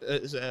point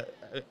is,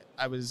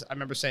 I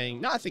remember saying,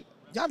 no, I think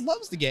God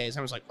loves the gays. And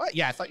I was like, what?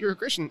 Yeah, I thought you were a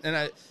Christian.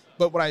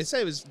 But what I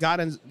say is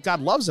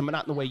God loves them, but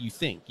not in the way you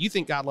think. You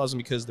think God loves them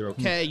because they're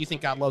okay. You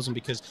think God loves them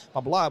because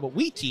blah, blah, blah. What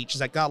we teach is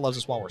that God loves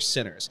us while we're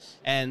sinners.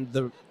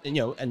 And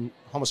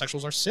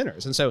homosexuals are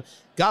sinners. And so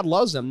God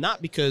loves them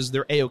not because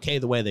they're A-okay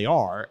the way they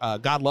are.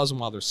 God loves them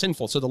while they're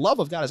sinful. So the love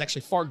of God is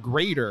actually far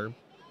greater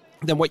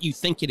than what you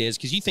think it is,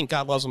 because you think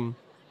God loves them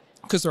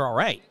because they're all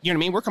right. You know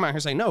what I mean? We're coming out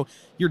here saying, no,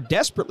 you're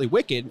desperately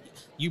wicked.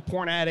 You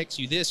porn addicts,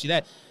 you this, you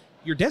that.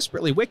 You're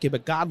desperately wicked,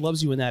 but God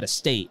loves you in that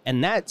estate.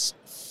 And that's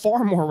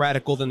far more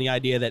radical than the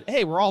idea that,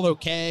 hey, we're all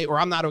okay, or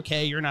I'm not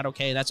okay, you're not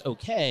okay, that's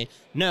okay.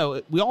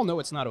 No, we all know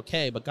it's not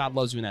okay, but God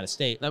loves you in that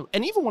estate.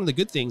 And even one of the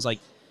good things, like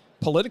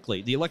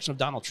politically, the election of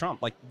Donald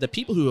Trump, like the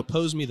people who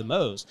oppose me the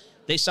most,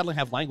 they suddenly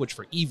have language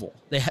for evil.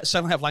 They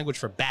suddenly have language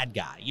for bad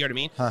guy. You know what I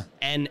mean? Huh.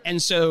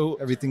 And so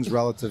everything's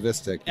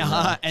relativistic.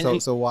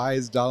 So why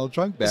is Donald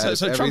Trump bad?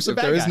 So Trump's a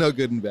bad there guy. is no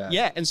good and bad.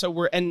 Yeah, and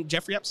so and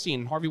Jeffrey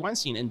Epstein, Harvey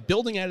Weinstein, and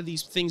building out of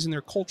these things in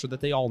their culture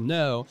that they all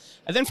know.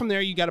 And then from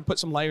there, you got to put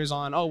some layers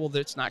on. Oh, well,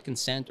 it's not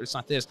consent, or it's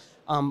not this.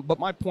 But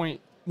my point,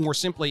 more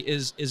simply,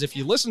 is if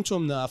you listen to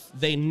them enough,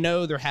 they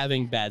know they're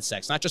having bad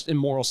sex, not just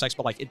immoral sex,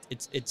 but like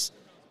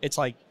it's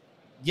like.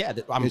 Yeah,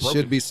 I'm it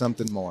broken. Should be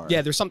something more.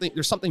 Yeah, there's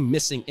something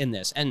missing in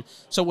this. And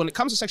so when it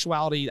comes to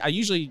sexuality, I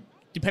usually,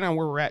 depending on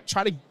where we're at,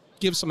 try to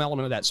give some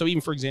element of that. So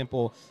even, for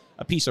example,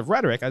 a piece of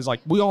rhetoric, I was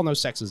like, we all know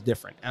sex is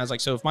different. And I was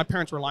like, so if my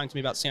parents were lying to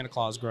me about Santa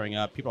Claus growing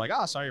up, people are like,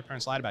 oh, sorry, your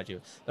parents lied about you.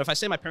 But if I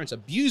say my parents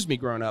abused me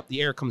growing up,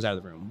 the air comes out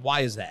of the room.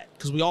 Why is that?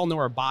 Because we all know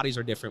our bodies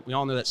are different. We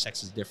all know that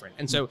sex is different.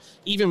 And so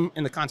even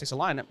in the context of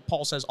lying,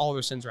 Paul says all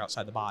their sins are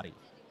outside the body.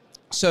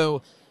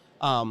 So,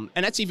 and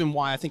that's even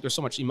why I think there's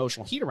so much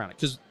emotional heat around it,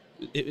 because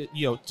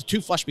the two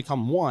flesh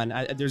become one.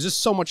 There's just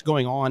so much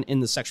going on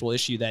in the sexual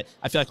issue that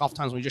I feel like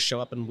oftentimes when we just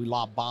show up and we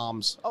lob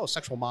bombs,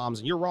 sexual bombs,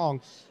 and you're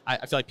wrong. I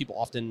feel like people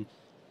often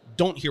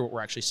don't hear what we're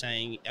actually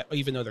saying,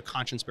 even though their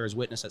conscience bears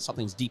witness that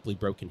something's deeply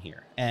broken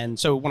here. And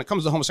so when it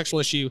comes to the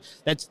homosexual issue,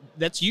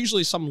 that's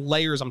usually some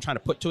layers I'm trying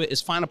to put to it,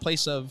 is find a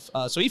place of,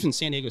 so even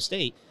San Diego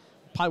State,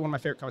 probably one of my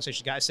favorite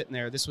conversations, guys sitting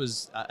there, this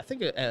was, I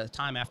think a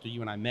time after you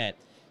and I met,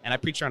 and I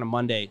preached on a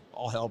Monday,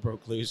 all hell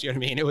broke loose. You know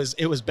what I mean?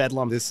 It was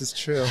bedlam. This is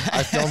true.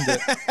 I filmed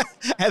it.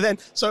 And then,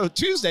 so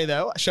Tuesday,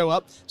 though, I show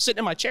up, sitting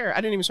in my chair. I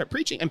didn't even start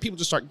preaching, and people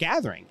just start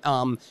gathering,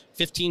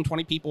 15,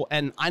 20 people.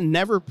 And I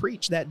never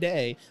preached that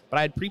day, but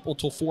I had people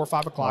till 4 or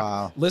 5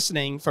 o'clock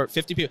listening for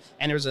 50 people.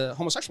 And there was a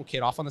homosexual kid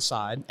off on the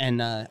side,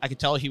 and I could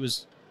tell he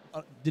was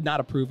did not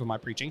approve of my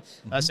preaching.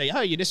 Mm-hmm. I say,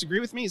 oh, you disagree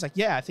with me? He's like,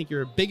 yeah, I think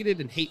you're bigoted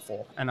and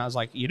hateful. And I was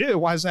like, you do?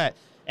 Why is that?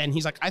 And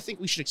he's like, I think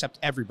we should accept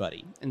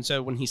everybody. And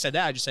so when he said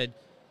that, I just said,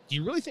 do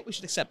you really think we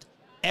should accept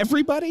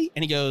everybody?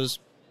 And he goes,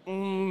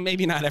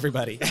 maybe not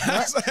everybody.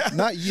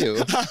 Not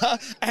you.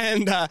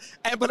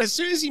 But as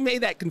soon as he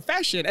made that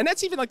confession, and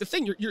that's even like the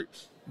thing,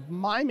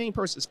 my main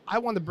purpose is I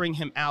want to bring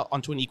him out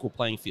onto an equal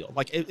playing field.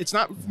 Like, it's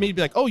not for me to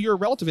be like, oh, you're a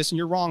relativist and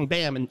you're wrong,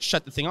 bam, and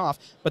shut the thing off.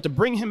 But to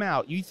bring him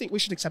out, you think we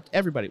should accept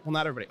everybody? Well,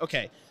 not everybody.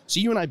 Okay, so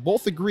you and I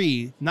both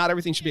agree not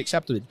everything should be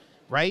accepted,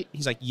 right?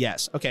 He's like,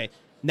 yes. Okay.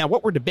 Now,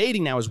 what we're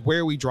debating now is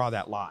where we draw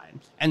that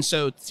line. And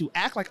so to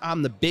act like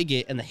I'm the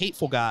bigot and the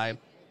hateful guy,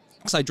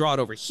 because I draw it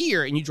over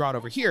here and you draw it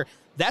over here,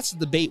 that's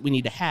the debate we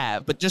need to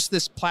have. But just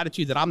this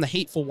platitude that I'm the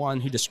hateful one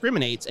who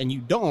discriminates and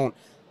you don't,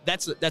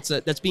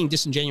 that's being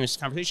disingenuous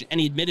conversation. And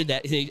he admitted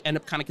that. He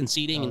ended up kind of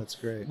conceding. That's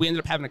great. We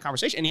ended up having a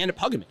conversation, and he ended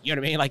up hugging me. You know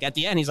what I mean? Like, at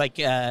the end, he's like,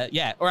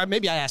 yeah. Or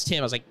maybe I asked him,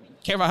 I was like,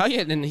 care if I hug you?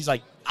 And he's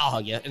like, I'll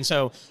hug you. And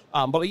so,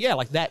 but yeah,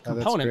 like that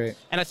component. That's great.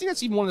 And I think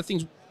that's even one of the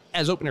things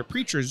as open-air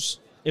preachers,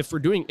 if we're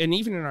doing, and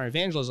even in our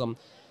evangelism,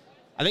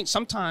 I think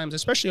sometimes,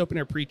 especially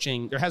open-air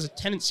preaching, there has a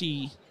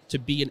tendency to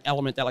be an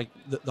element that, like,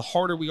 the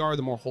harder we are,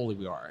 the more holy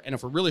we are. And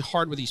if we're really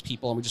hard with these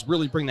people and we just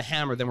really bring the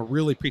hammer, then we're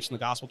really preaching the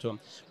gospel to them.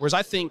 Whereas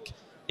I think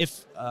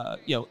if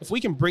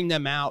we can bring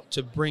them out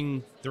to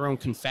bring their own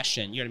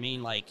confession, you know what I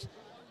mean? Like,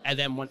 and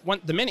then when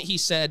the minute he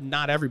said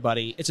not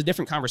everybody, it's a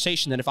different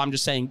conversation than if I'm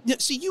just saying,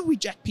 see, you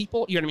reject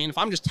people, you know what I mean? If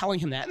I'm just telling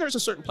him that, and there's a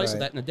certain place of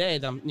that in the day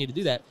that I need to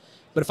do that.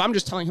 But if I'm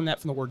just telling him that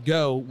from the word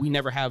go, we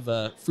never have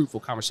a fruitful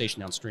conversation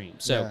downstream.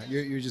 So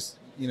you're just,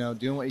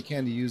 doing what you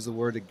can to use the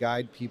word to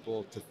guide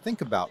people to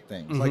think about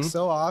things. Mm-hmm. Like,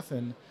 so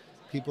often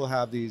people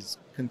have these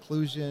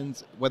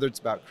conclusions, whether it's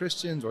about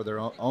Christians or their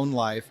own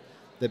life,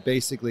 that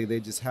basically they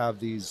just have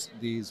these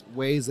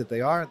ways that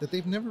they are that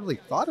they've never really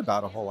thought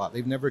about a whole lot.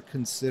 They've never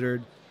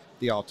considered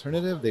the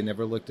alternative. They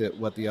never looked at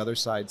what the other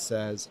side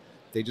says.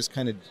 They just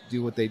kind of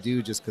do what they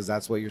do just because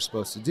that's what you're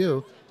supposed to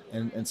do.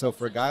 And so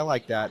for a guy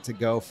like that to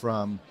go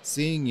from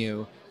seeing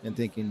you and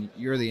thinking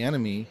you're the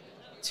enemy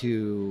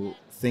to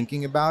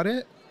thinking about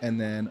it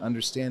and then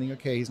understanding,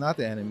 okay, he's not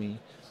the enemy,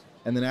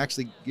 and then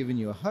actually giving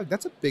you a hug,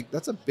 that's a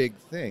big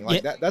thing.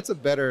 Like that's a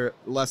better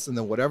lesson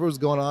than whatever was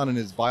going on in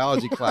his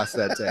biology class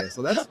that day.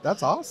 So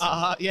that's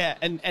awesome. Yeah,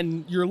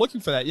 and you're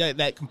looking for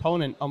that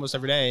component almost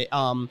every day.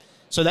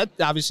 So that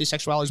obviously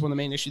sexuality is one of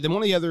the main issues. Then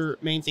one of the other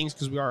main things,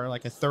 because we are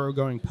like a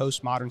thoroughgoing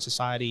postmodern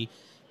society,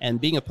 and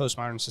being a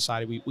postmodern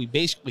society, we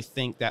basically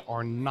think that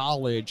our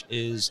knowledge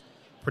is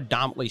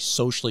predominantly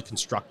socially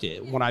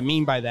constructed. What I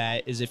mean by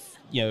that is if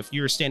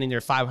you're standing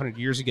there 500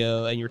 years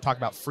ago and you're talking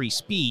about free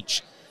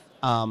speech,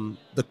 or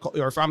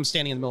if I'm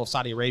standing in the middle of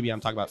Saudi Arabia, I'm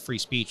talking about free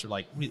speech, or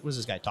like, what is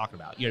this guy talking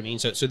about? You know what I mean?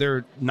 So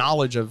their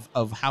knowledge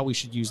of how we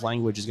should use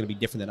language is going to be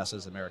different than us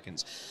as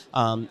Americans.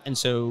 And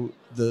so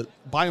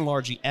by and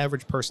large, the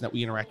average person that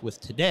we interact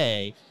with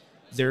today,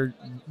 they're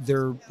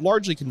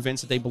largely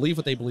convinced that they believe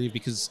what they believe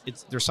because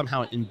they're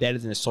somehow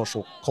embedded in a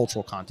social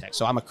cultural context.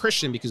 So I'm a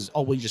Christian because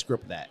we just grew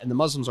up with that, and the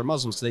Muslims are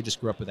Muslims because they just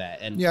grew up with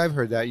that. And yeah, I've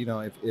heard that.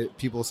 If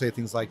people say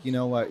things like, you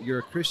know what, you're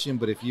a Christian,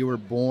 but if you were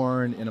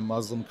born in a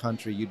Muslim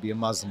country, you'd be a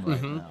Muslim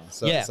right now.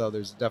 So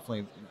there's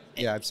definitely.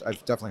 Yeah,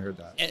 I've definitely heard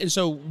that. And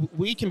so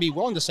we can be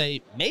willing to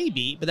say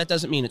maybe, but that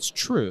doesn't mean it's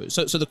true.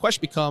 So the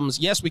question becomes,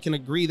 yes, we can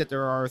agree that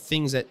there are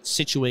things that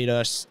situate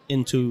us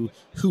into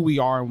who we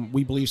are, and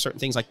we believe certain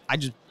things. Like, I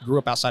just grew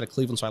up outside of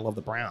Cleveland, so I love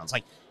the Browns.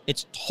 Like,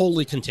 it's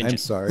totally contingent. I'm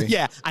sorry.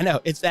 Yeah, I know.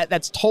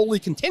 That's totally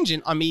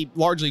contingent on me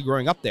largely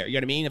growing up there. You know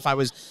what I mean? If I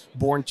was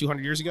born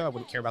 200 years ago, I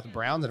wouldn't care about the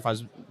Browns. And if I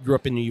grew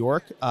up in New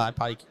York, I'd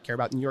probably care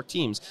about New York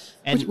teams.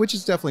 And which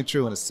is definitely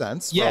true in a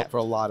sense for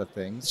a lot of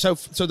things. So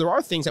there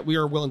are things that we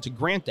are willing to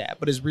grant that,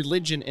 but is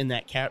religion in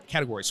that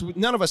category? So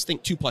none of us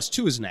think 2 +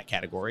 2 is in that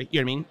category. You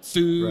know what I mean?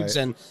 Foods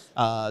and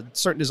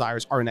certain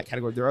desires are in that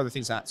category. There are other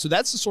things not. So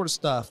that's the sort of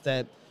stuff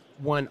that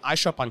when I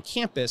show up on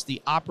campus,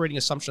 the operating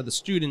assumption of the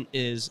student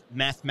is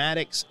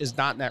mathematics is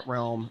not in that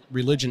realm,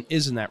 religion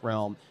is in that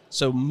realm.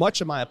 So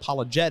much of my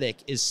apologetic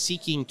is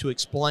seeking to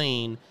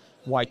explain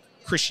why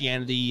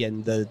Christianity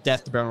and the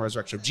death, the burial, and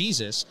resurrection of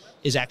Jesus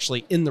is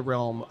actually in the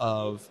realm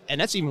of,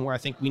 and that's even where I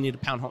think we need to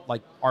pound home,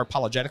 like, our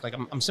apologetic. Like,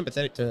 I'm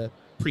sympathetic to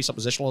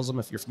presuppositionalism,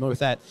 if you're familiar with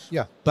that.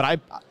 Yeah. But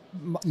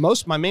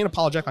my main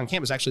apologetic on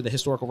campus is actually the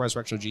historical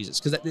resurrection of Jesus,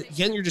 because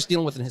again, you're just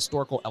dealing with an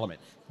historical element.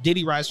 Did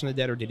he rise from the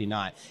dead or did he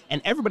not?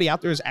 And everybody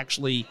out there is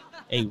actually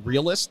a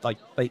realist. Like,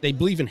 they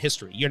believe in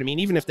history. You know what I mean?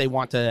 Even if they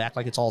want to act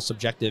like it's all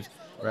subjective.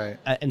 Right.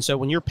 And so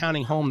when you're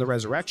pounding home the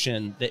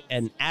resurrection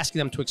and asking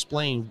them to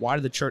explain why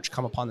did the church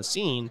come upon the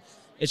scene,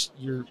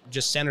 you're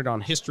just centered on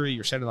history,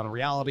 you're centered on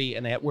reality,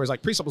 whereas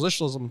like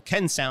presuppositionalism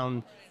can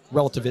sound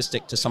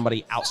relativistic to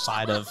somebody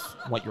outside of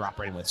what you're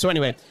operating with. So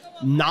anyway,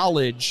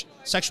 knowledge,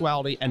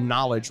 sexuality, and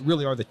knowledge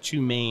really are the two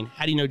main.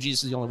 How do you know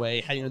Jesus is the only way?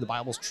 How do you know the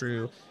Bible's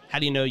true? How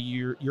do you know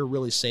you're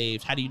really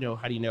saved? How do you know?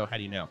 How do you know? How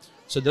do you know?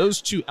 So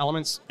those two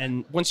elements,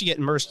 and once you get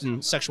immersed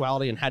in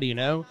sexuality and how do you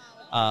know,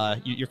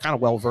 you're kind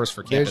of well versed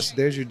for campus.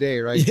 There's your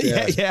day right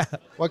there. Yeah.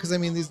 Well, because I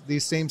mean,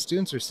 these same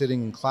students are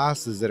sitting in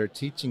classes that are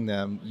teaching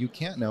them you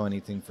can't know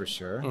anything for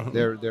sure.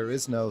 Mm-hmm. There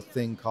is no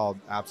thing called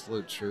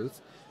absolute truth.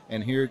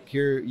 And here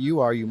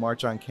you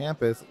march on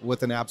campus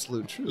with an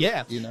absolute truth.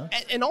 Yeah. You know?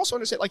 And also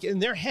understand, like, in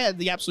their head,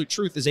 the absolute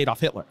truth is Adolf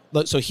Hitler.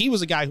 So he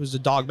was a guy who's a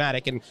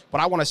dogmatic. And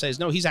what I want to say is,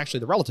 no, he's actually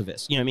the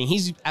relativist. You know what I mean?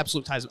 He's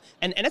absolutized.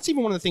 And that's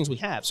even one of the things we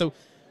have. So,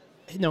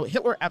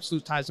 Hitler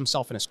absolutized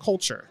himself in his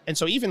culture. And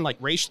so even like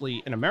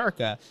racially in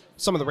America,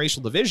 some of the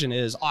racial division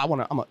is,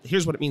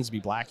 here's what it means to be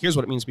black. Here's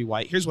what it means to be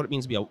white. Here's what it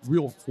means to be a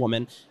real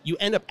woman. You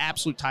end up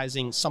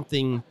absolutizing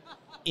something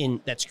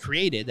that's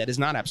created that is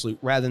not absolute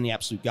rather than the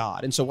absolute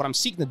God. And so what I'm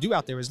seeking to do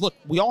out there is, look,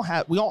 we all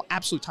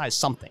absolutize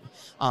something.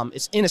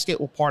 It's an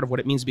inescapable part of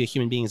what it means to be a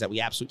human being is that we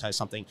absolutize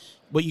something.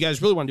 What you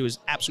guys really want to do is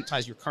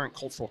absolutize your current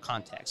cultural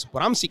context.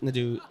 What I'm seeking to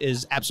do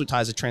is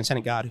absolutize a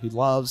transcendent God who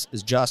loves,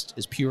 is just,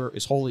 is pure,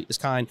 is holy, is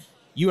kind.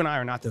 You and I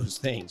are not those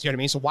things. You know what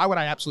I mean? So why would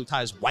I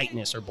absolutize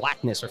whiteness or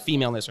blackness or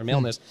femaleness or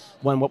maleness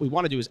when what we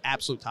want to do is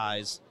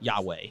absolutize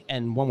Yahweh?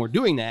 And when we're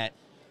doing that,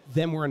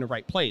 then we're in the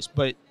right place.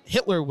 But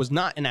Hitler was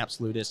not an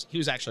absolutist. He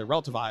was actually a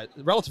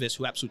relativist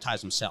who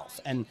absolutized himself.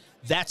 And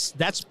that's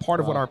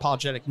part of what our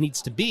apologetic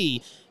needs to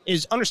be,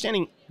 is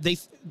understanding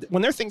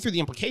when they're thinking through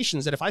the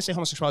implications that if I say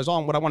homosexuality is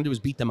wrong, what I want to do is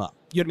beat them up.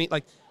 You know what I mean?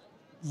 Like,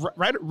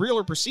 right, real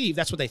or perceived,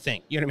 that's what they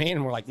think. You know what I mean?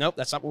 And we're like, nope,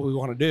 that's not what we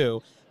want to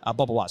do, blah,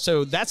 blah, blah.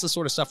 So that's the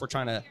sort of stuff we're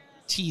trying to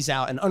tease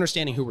out and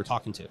understanding who we're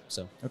talking to.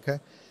 So okay.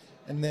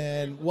 And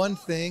then one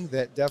thing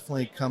that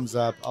definitely comes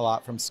up a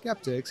lot from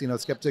skeptics,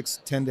 skeptics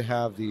tend to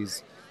have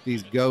these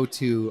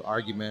go-to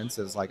arguments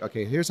as like,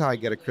 okay, here's how I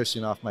get a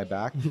Christian off my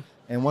back.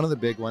 And one of the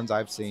big ones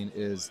I've seen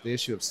is the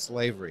issue of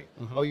slavery.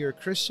 Mm-hmm. Oh, you're a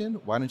Christian?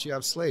 Why don't you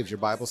have slaves? Your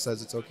Bible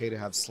says it's okay to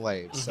have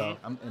slaves. So,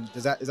 and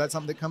is that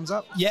something that comes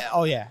up? Yeah.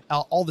 Oh, yeah.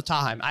 All the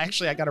time. I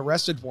got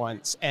arrested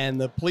once, and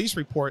the police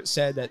report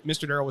said that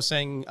Mr. Darrell was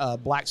saying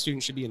black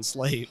students should be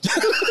enslaved.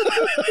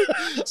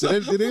 So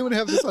did anyone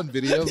have this on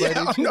video?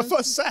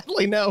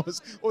 Sadly, no.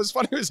 What was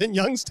funny, it was in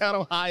Youngstown,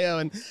 Ohio,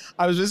 and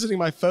I was visiting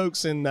my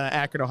folks in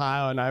Akron,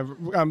 Ohio,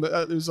 and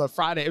it was a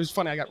Friday. It was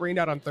funny. I got rained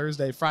out on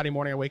Thursday. Friday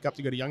morning, I wake up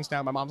to go to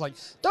Youngstown. My mom's like,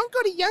 "Don't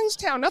go to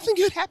Youngstown. Nothing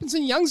good happens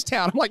in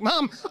Youngstown." I'm like,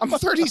 "Mom, I'm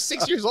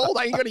 36 years old.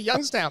 I can go to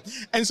Youngstown."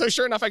 And so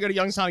sure enough, I go to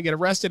Youngstown and get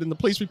arrested, and the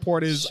police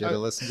report is... Should have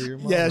listened to your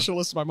mom. Yeah, should have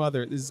listened to my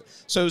mother.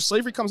 So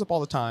slavery comes up all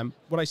the time.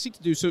 What I seek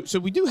to do, so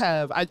we do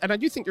have, and I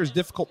do think there's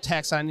difficult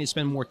texts I need to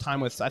spend more time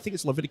with. I think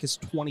it's Leviticus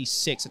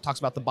 26. It talks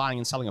about the buying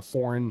and selling of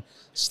foreign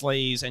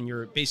slaves, and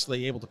you're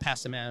basically able to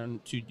pass them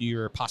on to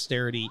your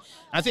posterity.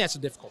 And I think that's a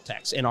difficult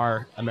text in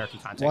our American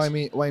context. Well, I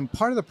mean,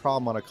 part of the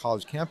problem on a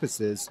college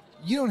campus is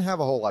you don't have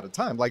a whole lot of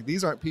time. Like,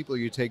 these aren't people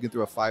you're taking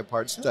through a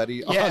 5-part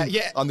study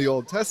on the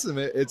Old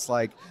Testament. It's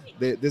like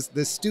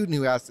this student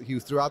who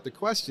threw out the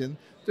question,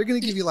 they're going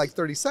to give you like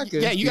 30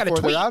 seconds. Yeah, you got to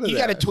tweet. You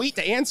got to tweet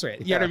to answer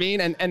it. You know what I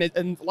mean? And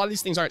a lot of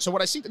these things aren't. So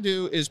what I seek to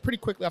do is pretty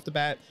quickly off the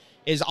bat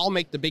is I'll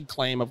make the big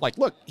claim of like,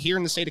 look, here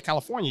in the state of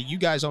California, you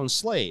guys own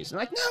slaves. And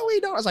like, no, we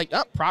don't. I was like,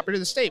 oh, property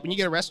of the state. When you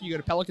get arrested, you go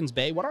to Pelicans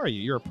Bay. What are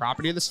you? You're a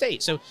property of the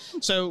state.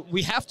 So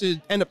we have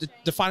to end up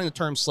defining the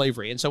term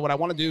slavery. And so what I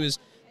want to do is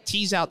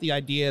tease out the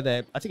idea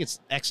that I think it's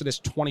Exodus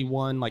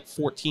 21, like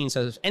 14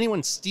 says, if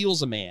anyone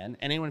steals a man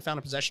and anyone found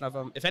in possession of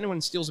him, if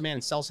anyone steals a man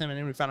and sells him and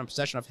anyone found in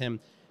possession of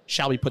him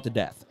shall be put to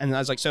death. And I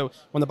was like, so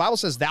when the Bible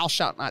says thou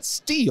shalt not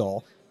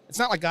steal, it's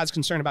not like God's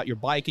concerned about your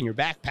bike and your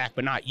backpack,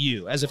 but not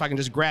you. As if I can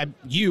just grab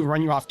you,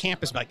 run you off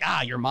campus, be like,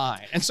 you're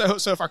mine. And so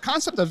if our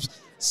concept of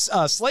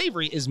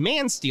slavery is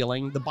man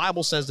stealing, the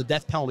Bible says the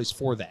death penalty is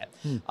for that.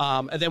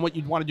 And then what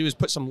you'd want to do is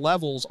put some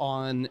levels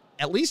on,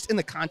 at least in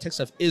the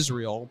context of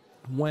Israel.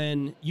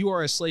 When you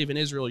are a slave in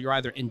Israel, you're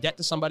either in debt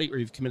to somebody or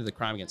you've committed a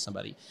crime against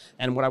somebody.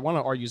 And what I want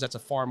to argue is that's a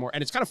far more,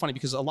 and it's kind of funny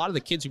because a lot of the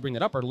kids who bring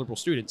that up are liberal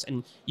students.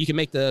 And you can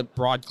make the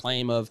broad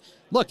claim of,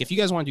 look, if you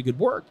guys want to do good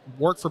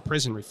work for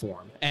prison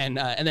reform. And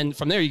then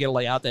from there, you get to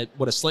lay out that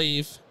what a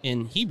slave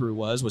in Hebrew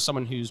was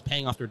someone who's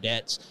paying off their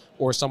debts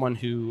or someone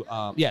who,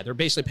 they're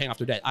basically paying off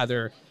their debt.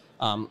 Either,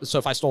 so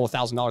if I stole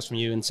 $1,000 from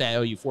you and say I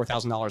owe you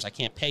 $4,000, I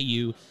can't pay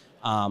you.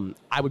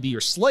 I would be your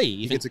slave.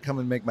 You get to come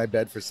and make my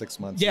bed for 6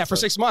 months. Yeah, for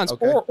 6 months.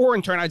 Okay. Or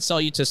in turn, I'd sell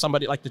you to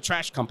somebody like the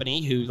trash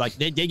company who like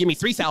they give me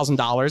 $3,000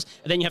 and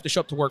then you have to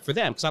show up to work for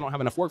them because I don't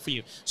have enough work for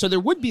you. So there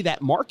would be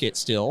that market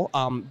still.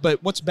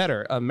 But what's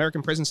better,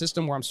 American prison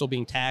system where I'm still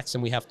being taxed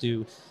and we have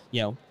to,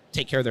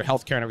 take care of their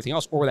health care and everything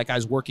else, or where that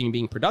guy's working and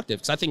being productive?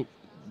 Because I think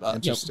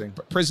interesting.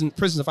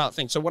 Prison's a violent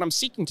thing. So what I'm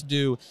seeking to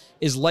do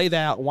is lay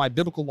that out why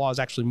biblical law is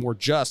actually more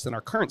just than our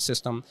current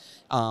system.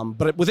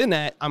 But within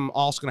that, I'm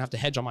also going to have to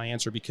hedge on my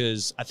answer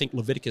because I think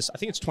Leviticus, I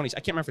think it's 20, I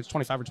can't remember if it's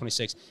 25 or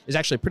 26, is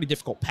actually a pretty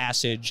difficult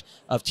passage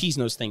of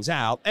teasing those things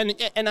out.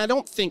 And I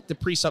don't think the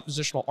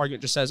presuppositional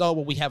argument just says, oh,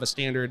 well, we have a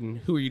standard and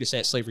who are you to say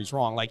that slavery's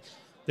wrong? Like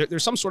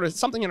there's some sort of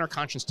something in our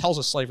conscience tells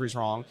us slavery's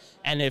wrong.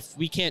 And if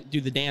we can't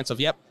do the dance of,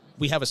 yep,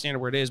 we have a standard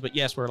where it is, but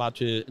yes, we're allowed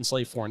to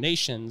enslave foreign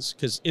nations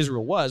because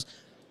Israel was.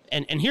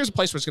 And here's a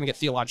place where it's going to get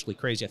theologically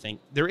crazy, I think.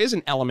 There is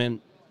an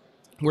element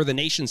where the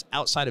nations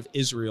outside of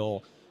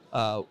Israel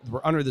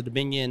were under the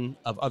dominion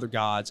of other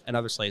gods and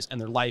other slaves,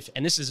 and their life,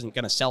 and this isn't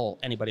going to sell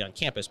anybody on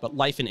campus, but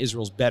life in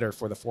Israel is better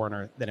for the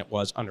foreigner than it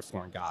was under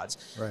foreign gods.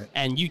 Right.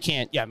 And you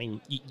can't,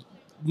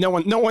 no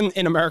one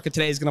in America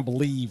today is going to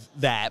believe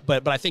that,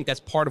 but I think that's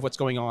part of what's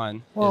going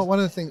on. Well, one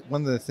of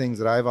the things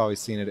that I've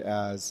always seen it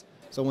as,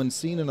 so when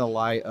seen in a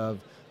light of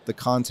the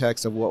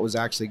context of what was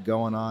actually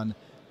going on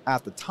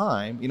at the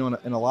time, in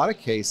a lot of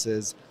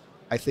cases,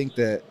 I think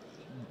that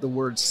the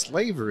word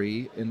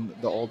slavery in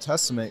the Old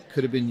Testament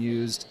could have been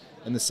used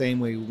in the same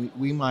way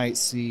we might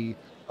see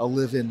a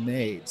live-in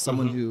maid,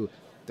 someone who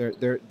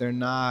they're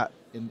not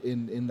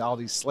in all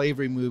these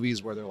slavery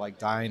movies where they're like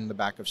dying in the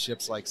back of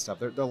ships, like stuff.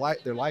 Their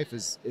life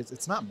is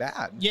it's not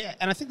bad. Yeah,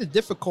 and I think the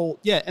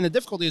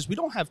difficulty is we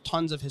don't have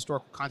tons of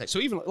historical context. So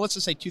even let's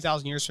just say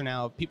 2,000 years from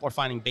now, people are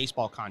finding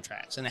baseball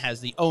contracts and it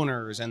has the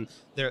owners and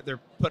they're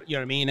put, you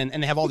know what I mean,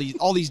 and they have all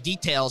these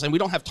details, and we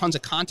don't have tons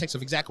of context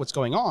of exactly what's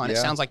going on. Yeah. It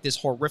sounds like this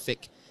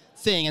horrific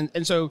thing,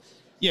 and so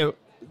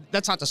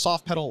that's not the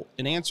soft pedal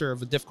an answer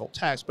of a difficult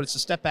text, but it's to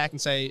step back and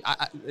say,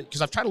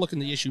 because I've tried to look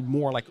into the issue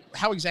more, like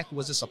how exactly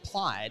was this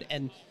applied?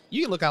 And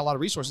you can look at a lot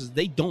of resources;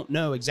 they don't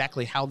know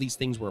exactly how these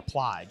things were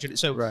applied.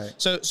 So, right.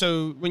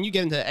 so when you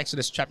get into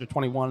Exodus chapter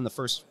 21, and the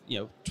first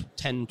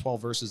 10,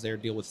 12 verses there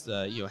deal with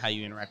how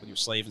you interact with your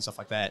slave and stuff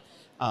like that.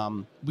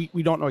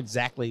 We don't know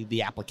exactly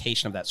the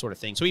application of that sort of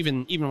thing. So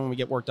even when we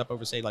get worked up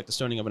over, say, like the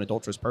stoning of an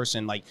adulterous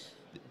person, like.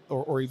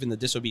 Or even the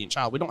disobedient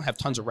child, we don't have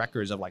tons of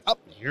records of like,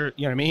 you know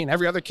what I mean?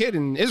 Every other kid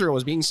in Israel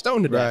was being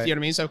stoned to death. Right. You know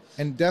what I mean? So,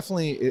 and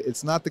definitely,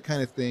 it's not the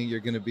kind of thing you're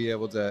going to be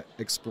able to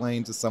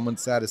explain to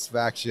someone's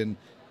satisfaction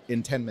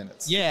in 10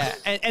 minutes. Yeah,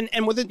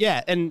 and within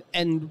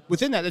and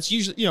within that, it's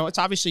usually it's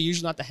obviously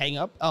usually not the hang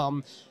up.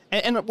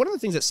 And one of the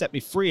things that set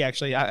me free,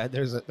 actually,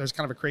 there's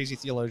kind of a crazy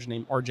theologian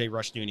named R.J.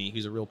 Rushdoony,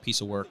 who's a real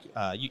piece of work.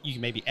 You can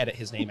maybe edit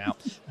his name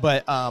out,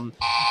 but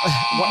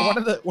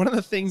one of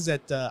the things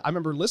that I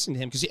remember listening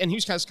to him, because he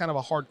was kind of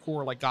a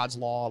hardcore, like, God's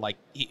law, like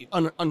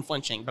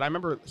unflinching. But I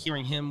remember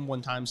hearing him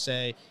one time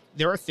say,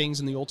 there are things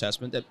in the Old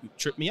Testament that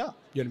trip me up.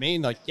 You know what I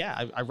mean? Like,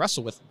 yeah, I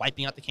wrestle with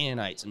wiping out the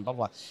Canaanites and blah,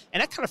 blah, blah.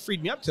 And that kind of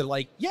freed me up to,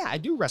 like, yeah, I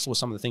do wrestle with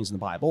some of the things in the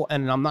Bible,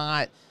 and I'm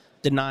not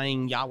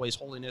denying Yahweh's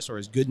holiness or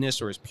his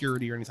goodness or his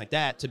purity or anything like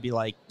that, to be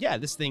like, yeah,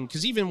 this thing,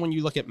 because even when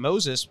you look at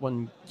Moses,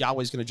 when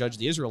Yahweh's going to judge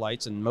the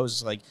Israelites, and Moses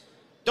is like,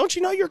 don't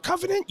you know your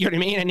covenant? You know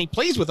what I mean? And he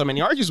plays with them and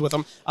he argues with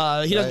them.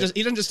 He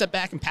doesn't just step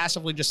back and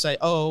passively just say,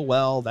 oh,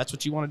 well, that's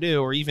what you want to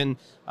do. Or even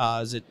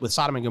is it with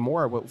Sodom and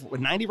Gomorrah, with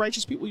 90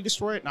 righteous people you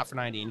destroy it? Not for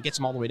 90, and he gets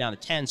them all the way down to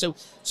 10. So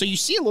you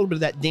see a little bit of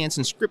that dance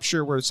in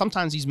Scripture where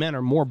sometimes these men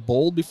are more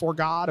bold before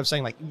God of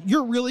saying, like,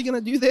 you're really going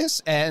to do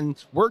this?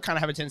 And we're kind of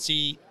have a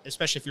tendency,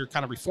 especially if you're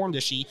kind of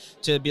reformed-ishy,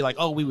 to be like,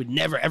 oh, we would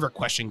never, ever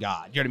question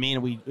God. You know what I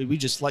mean? And we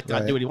just let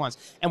God do what he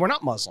wants. And we're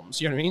not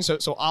Muslims. You know what I mean?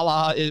 So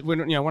Allah, we're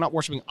not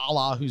worshiping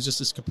Allah, who's just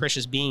this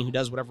capricious being who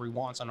does whatever he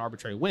wants on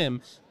arbitrary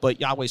whim, but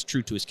Yahweh's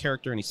true to his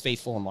character, and he's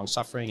faithful and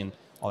long-suffering and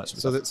all that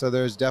sort of stuff. So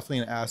there's definitely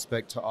an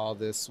aspect to all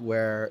this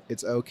where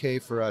it's okay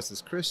for us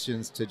as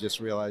Christians to just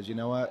realize, you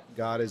know what,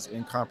 God is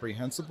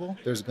incomprehensible.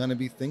 There's going to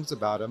be things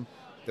about him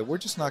that we're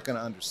just not going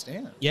to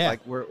understand. Yeah. Like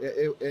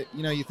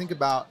you think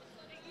about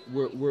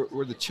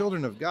we're the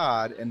children of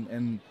God,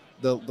 and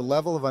the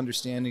level of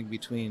understanding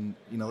between,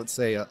 let's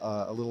say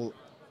a little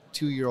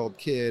 2-year-old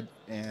kid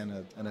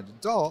and an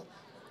adult,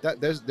 that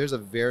there's a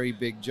very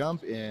big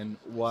jump in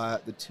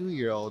what the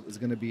 2-year-old is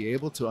going to be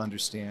able to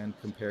understand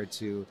compared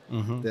to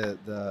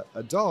the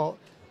adult.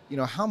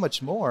 How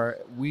much more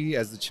we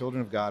as the children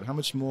of God, how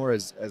much more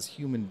as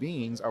human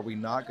beings are we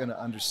not going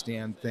to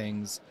understand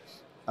things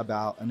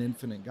about an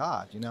infinite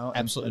God?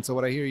 Absolutely. And so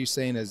what I hear you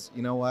saying is,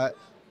 you know what,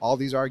 all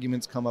these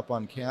arguments come up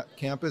on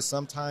campus.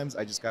 Sometimes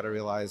I just got to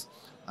realize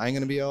I ain't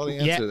going to be able to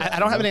answer that. I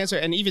don't have an answer.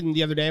 And even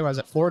the other day when I was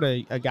at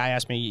Florida, a guy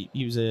asked me,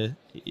 he was a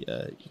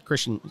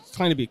Christian,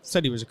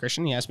 said he was a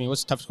Christian. He asked me,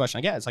 what's the toughest question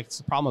I get? It's like, it's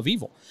the problem of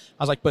evil.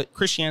 I was like, but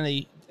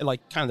Christianity,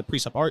 like kind of the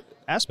precept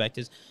aspect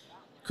is,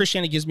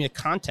 Christianity gives me a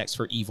context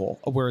for evil,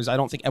 whereas I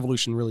don't think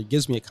evolution really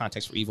gives me a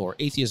context for evil, or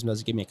atheism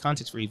doesn't give me a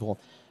context for evil.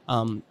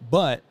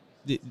 But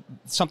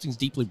something's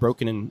deeply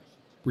broken in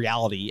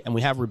reality, and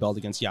we have rebelled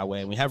against Yahweh,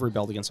 and we have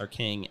rebelled against our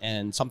King,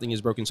 and something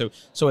is broken.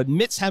 So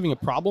admits having a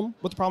problem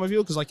with the problem of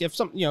evil, because like if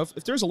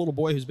there's a little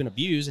boy who's been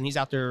abused and he's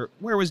out there,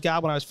 where was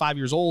God when I was 5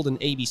 years old and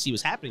ABC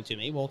was happening to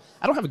me? Well,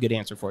 I don't have a good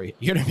answer for you.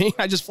 You know what I mean?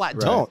 I just flat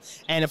don't.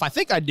 And if I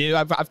think I do,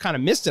 I've kind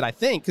of missed it. I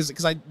think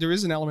because there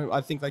is an element,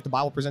 I think, like the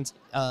Bible presents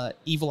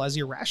evil as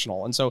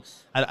irrational, and so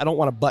I don't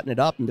want to button it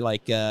up and be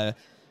like,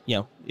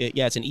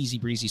 it's an easy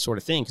breezy sort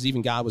of thing, because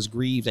even God was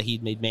grieved that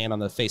he'd made man on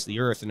the face of the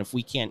earth. And if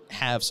we can't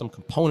have some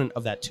component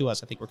of that to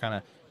us, I think we're kind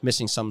of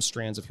missing some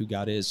strands of who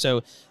God is.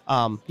 So,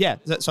 so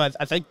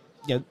I think,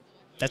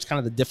 that's kind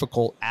of the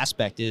difficult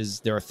aspect, is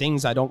there are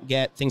things I don't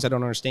get, things I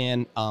don't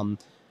understand.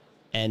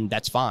 And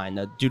that's fine.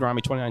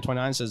 Deuteronomy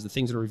 29:29 says the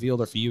things that are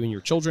revealed are for you and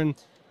your children.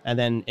 And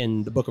then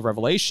in the book of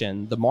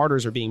Revelation, the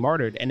martyrs are being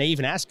martyred. And they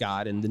even ask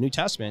God in the New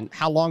Testament,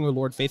 how long, O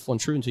Lord, faithful and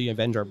true until you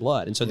avenge our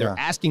blood? And so they're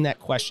asking that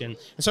question.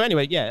 And so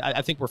anyway,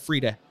 I think we're free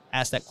to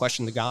ask that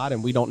question to God,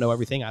 and we don't know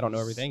everything. I don't know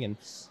everything. And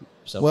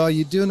so, well,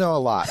 you do know a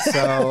lot.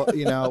 So,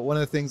 one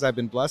of the things I've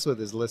been blessed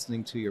with is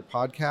listening to your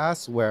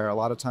podcast, where a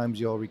lot of times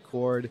you'll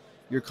record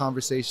your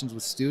conversations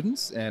with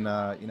students. And,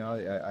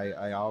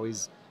 I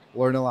always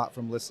learn a lot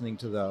from listening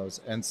to those.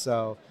 And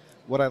so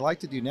what I'd like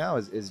to do now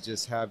is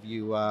just have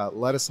you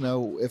let us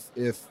know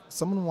if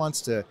someone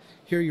wants to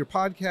hear your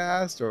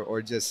podcast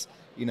or just,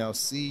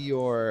 see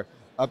your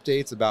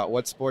updates about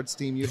what sports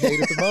team you hate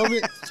at the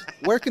moment,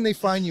 where can they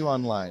find you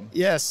online?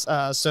 Yes.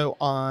 So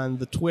on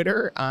the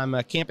Twitter, I'm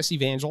a Campus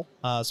Evangel.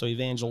 So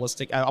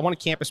evangelistic. I want a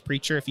Campus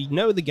Preacher. If you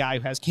know the guy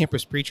who has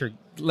Campus Preacher,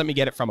 let me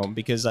get it from him,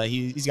 because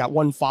he's got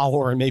one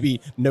follower and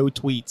maybe no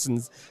tweets.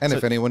 And so,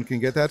 if anyone can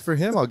get that for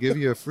him, I'll give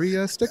you a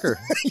free sticker.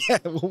 Yeah,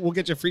 we'll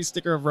get you a free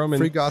sticker of Roman.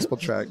 Free gospel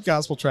tract.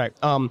 Gospel tract.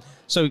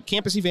 So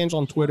Campus Evangel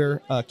on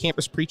Twitter,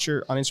 Campus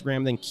Preacher on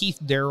Instagram, then Keith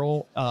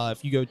Darrell.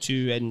 If you go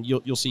to, and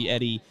you'll see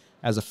Eddie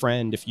as a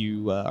friend if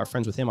you are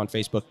friends with him on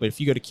Facebook. But if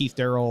you go to Keith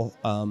Darrell,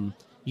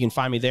 you can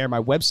find me there.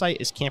 My website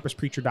is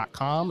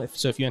campuspreacher.com.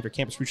 So if you enter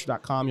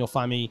campuspreacher.com, you'll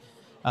find me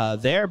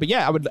there. But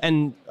yeah, I would,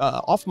 and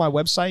off my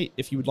website,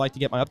 if you would like to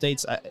get my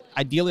updates,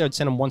 ideally I'd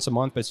send them once a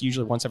month, but it's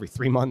usually once every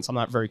 3 months. I'm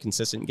not very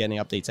consistent in getting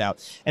updates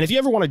out. And if you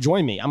ever want to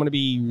join me, I'm going to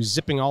be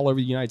zipping all over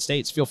the United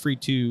States. Feel free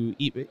to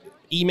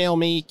email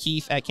me,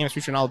 Keith at Campus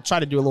Preacher, and I'll try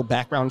to do a little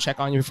background check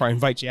on you before I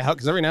invite you out,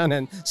 because every now and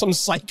then some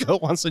psycho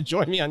wants to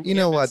join me on campus.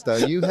 Know what, though?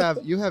 You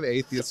have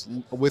atheists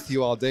with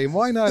you all day.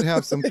 Why not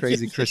have some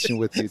crazy Christian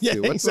with you,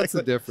 too? What's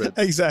the difference?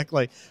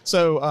 Exactly.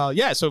 So,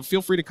 so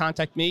feel free to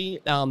contact me.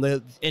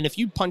 And if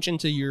you punch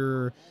into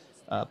your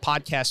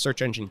podcast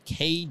search engine,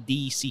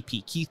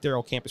 KDCP, Keith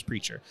Darrell Campus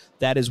Preacher.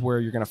 That is where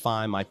you're going to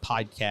find my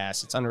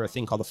podcast. It's under a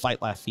thing called the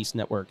Fight Laugh Feast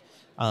Network.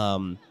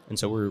 And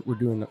so we're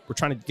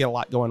trying to get a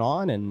lot going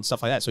on and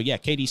stuff like that. So yeah,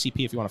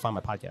 KDCP if you want to find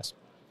my podcast.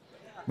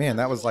 Man,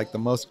 that was like the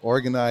most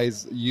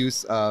organized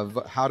use of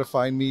how to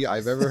find me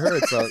I've ever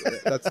heard. So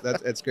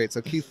that's great.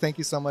 So Keith, thank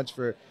you so much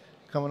for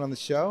coming on the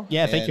show.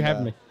 Yeah, thank you for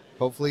having me.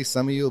 Hopefully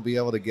some of you will be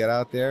able to get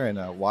out there and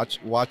watch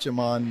him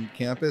on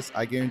campus.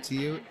 I guarantee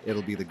you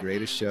it'll be the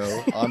greatest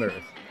show on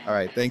earth. All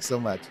right, thanks so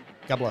much.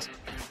 God bless.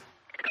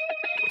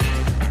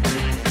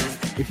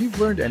 If you've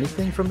learned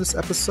anything from this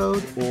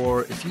episode,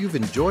 or if you've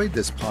enjoyed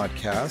this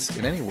podcast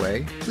in any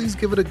way, please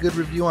give it a good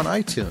review on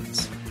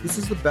iTunes. This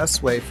is the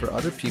best way for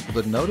other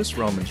people to notice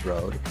Romans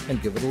Road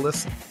and give it a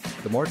listen.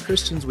 The more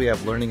Christians we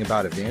have learning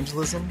about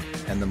evangelism,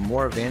 and the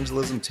more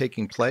evangelism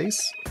taking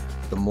place,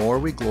 the more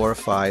we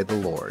glorify the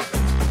Lord.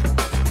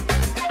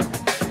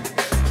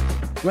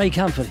 Ray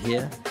Comfort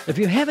here. If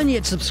you haven't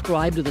yet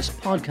subscribed to this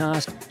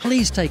podcast,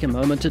 please take a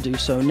moment to do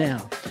so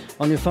now.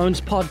 On your phone's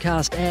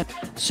podcast app,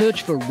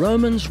 search for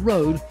Romans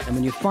Road, and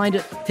when you find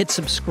it, hit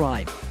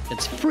subscribe.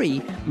 It's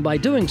free, and by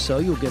doing so,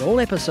 you'll get all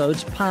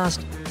episodes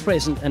past,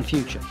 present, and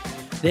future.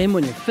 Then,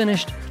 when you're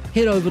finished,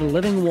 head over to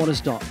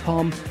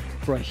livingwaters.com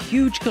for a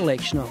huge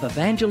collection of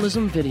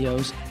evangelism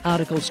videos,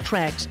 articles,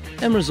 tracts,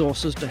 and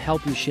resources to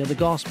help you share the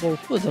gospel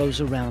with those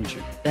around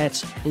you.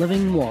 That's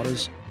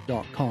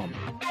livingwaters.com.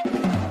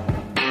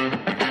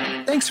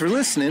 Thanks for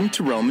listening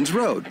to Romans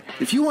Road.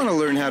 If you want to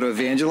learn how to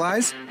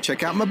evangelize,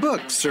 check out my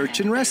book, Search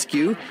and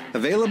Rescue,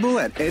 available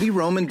at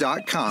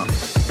eddieroman.com.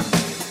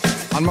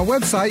 On my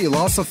website, you'll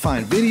also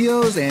find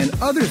videos and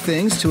other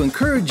things to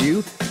encourage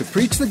you to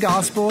preach the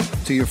gospel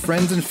to your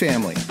friends and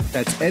family.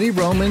 That's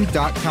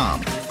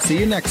eddieroman.com. See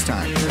you next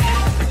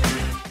time.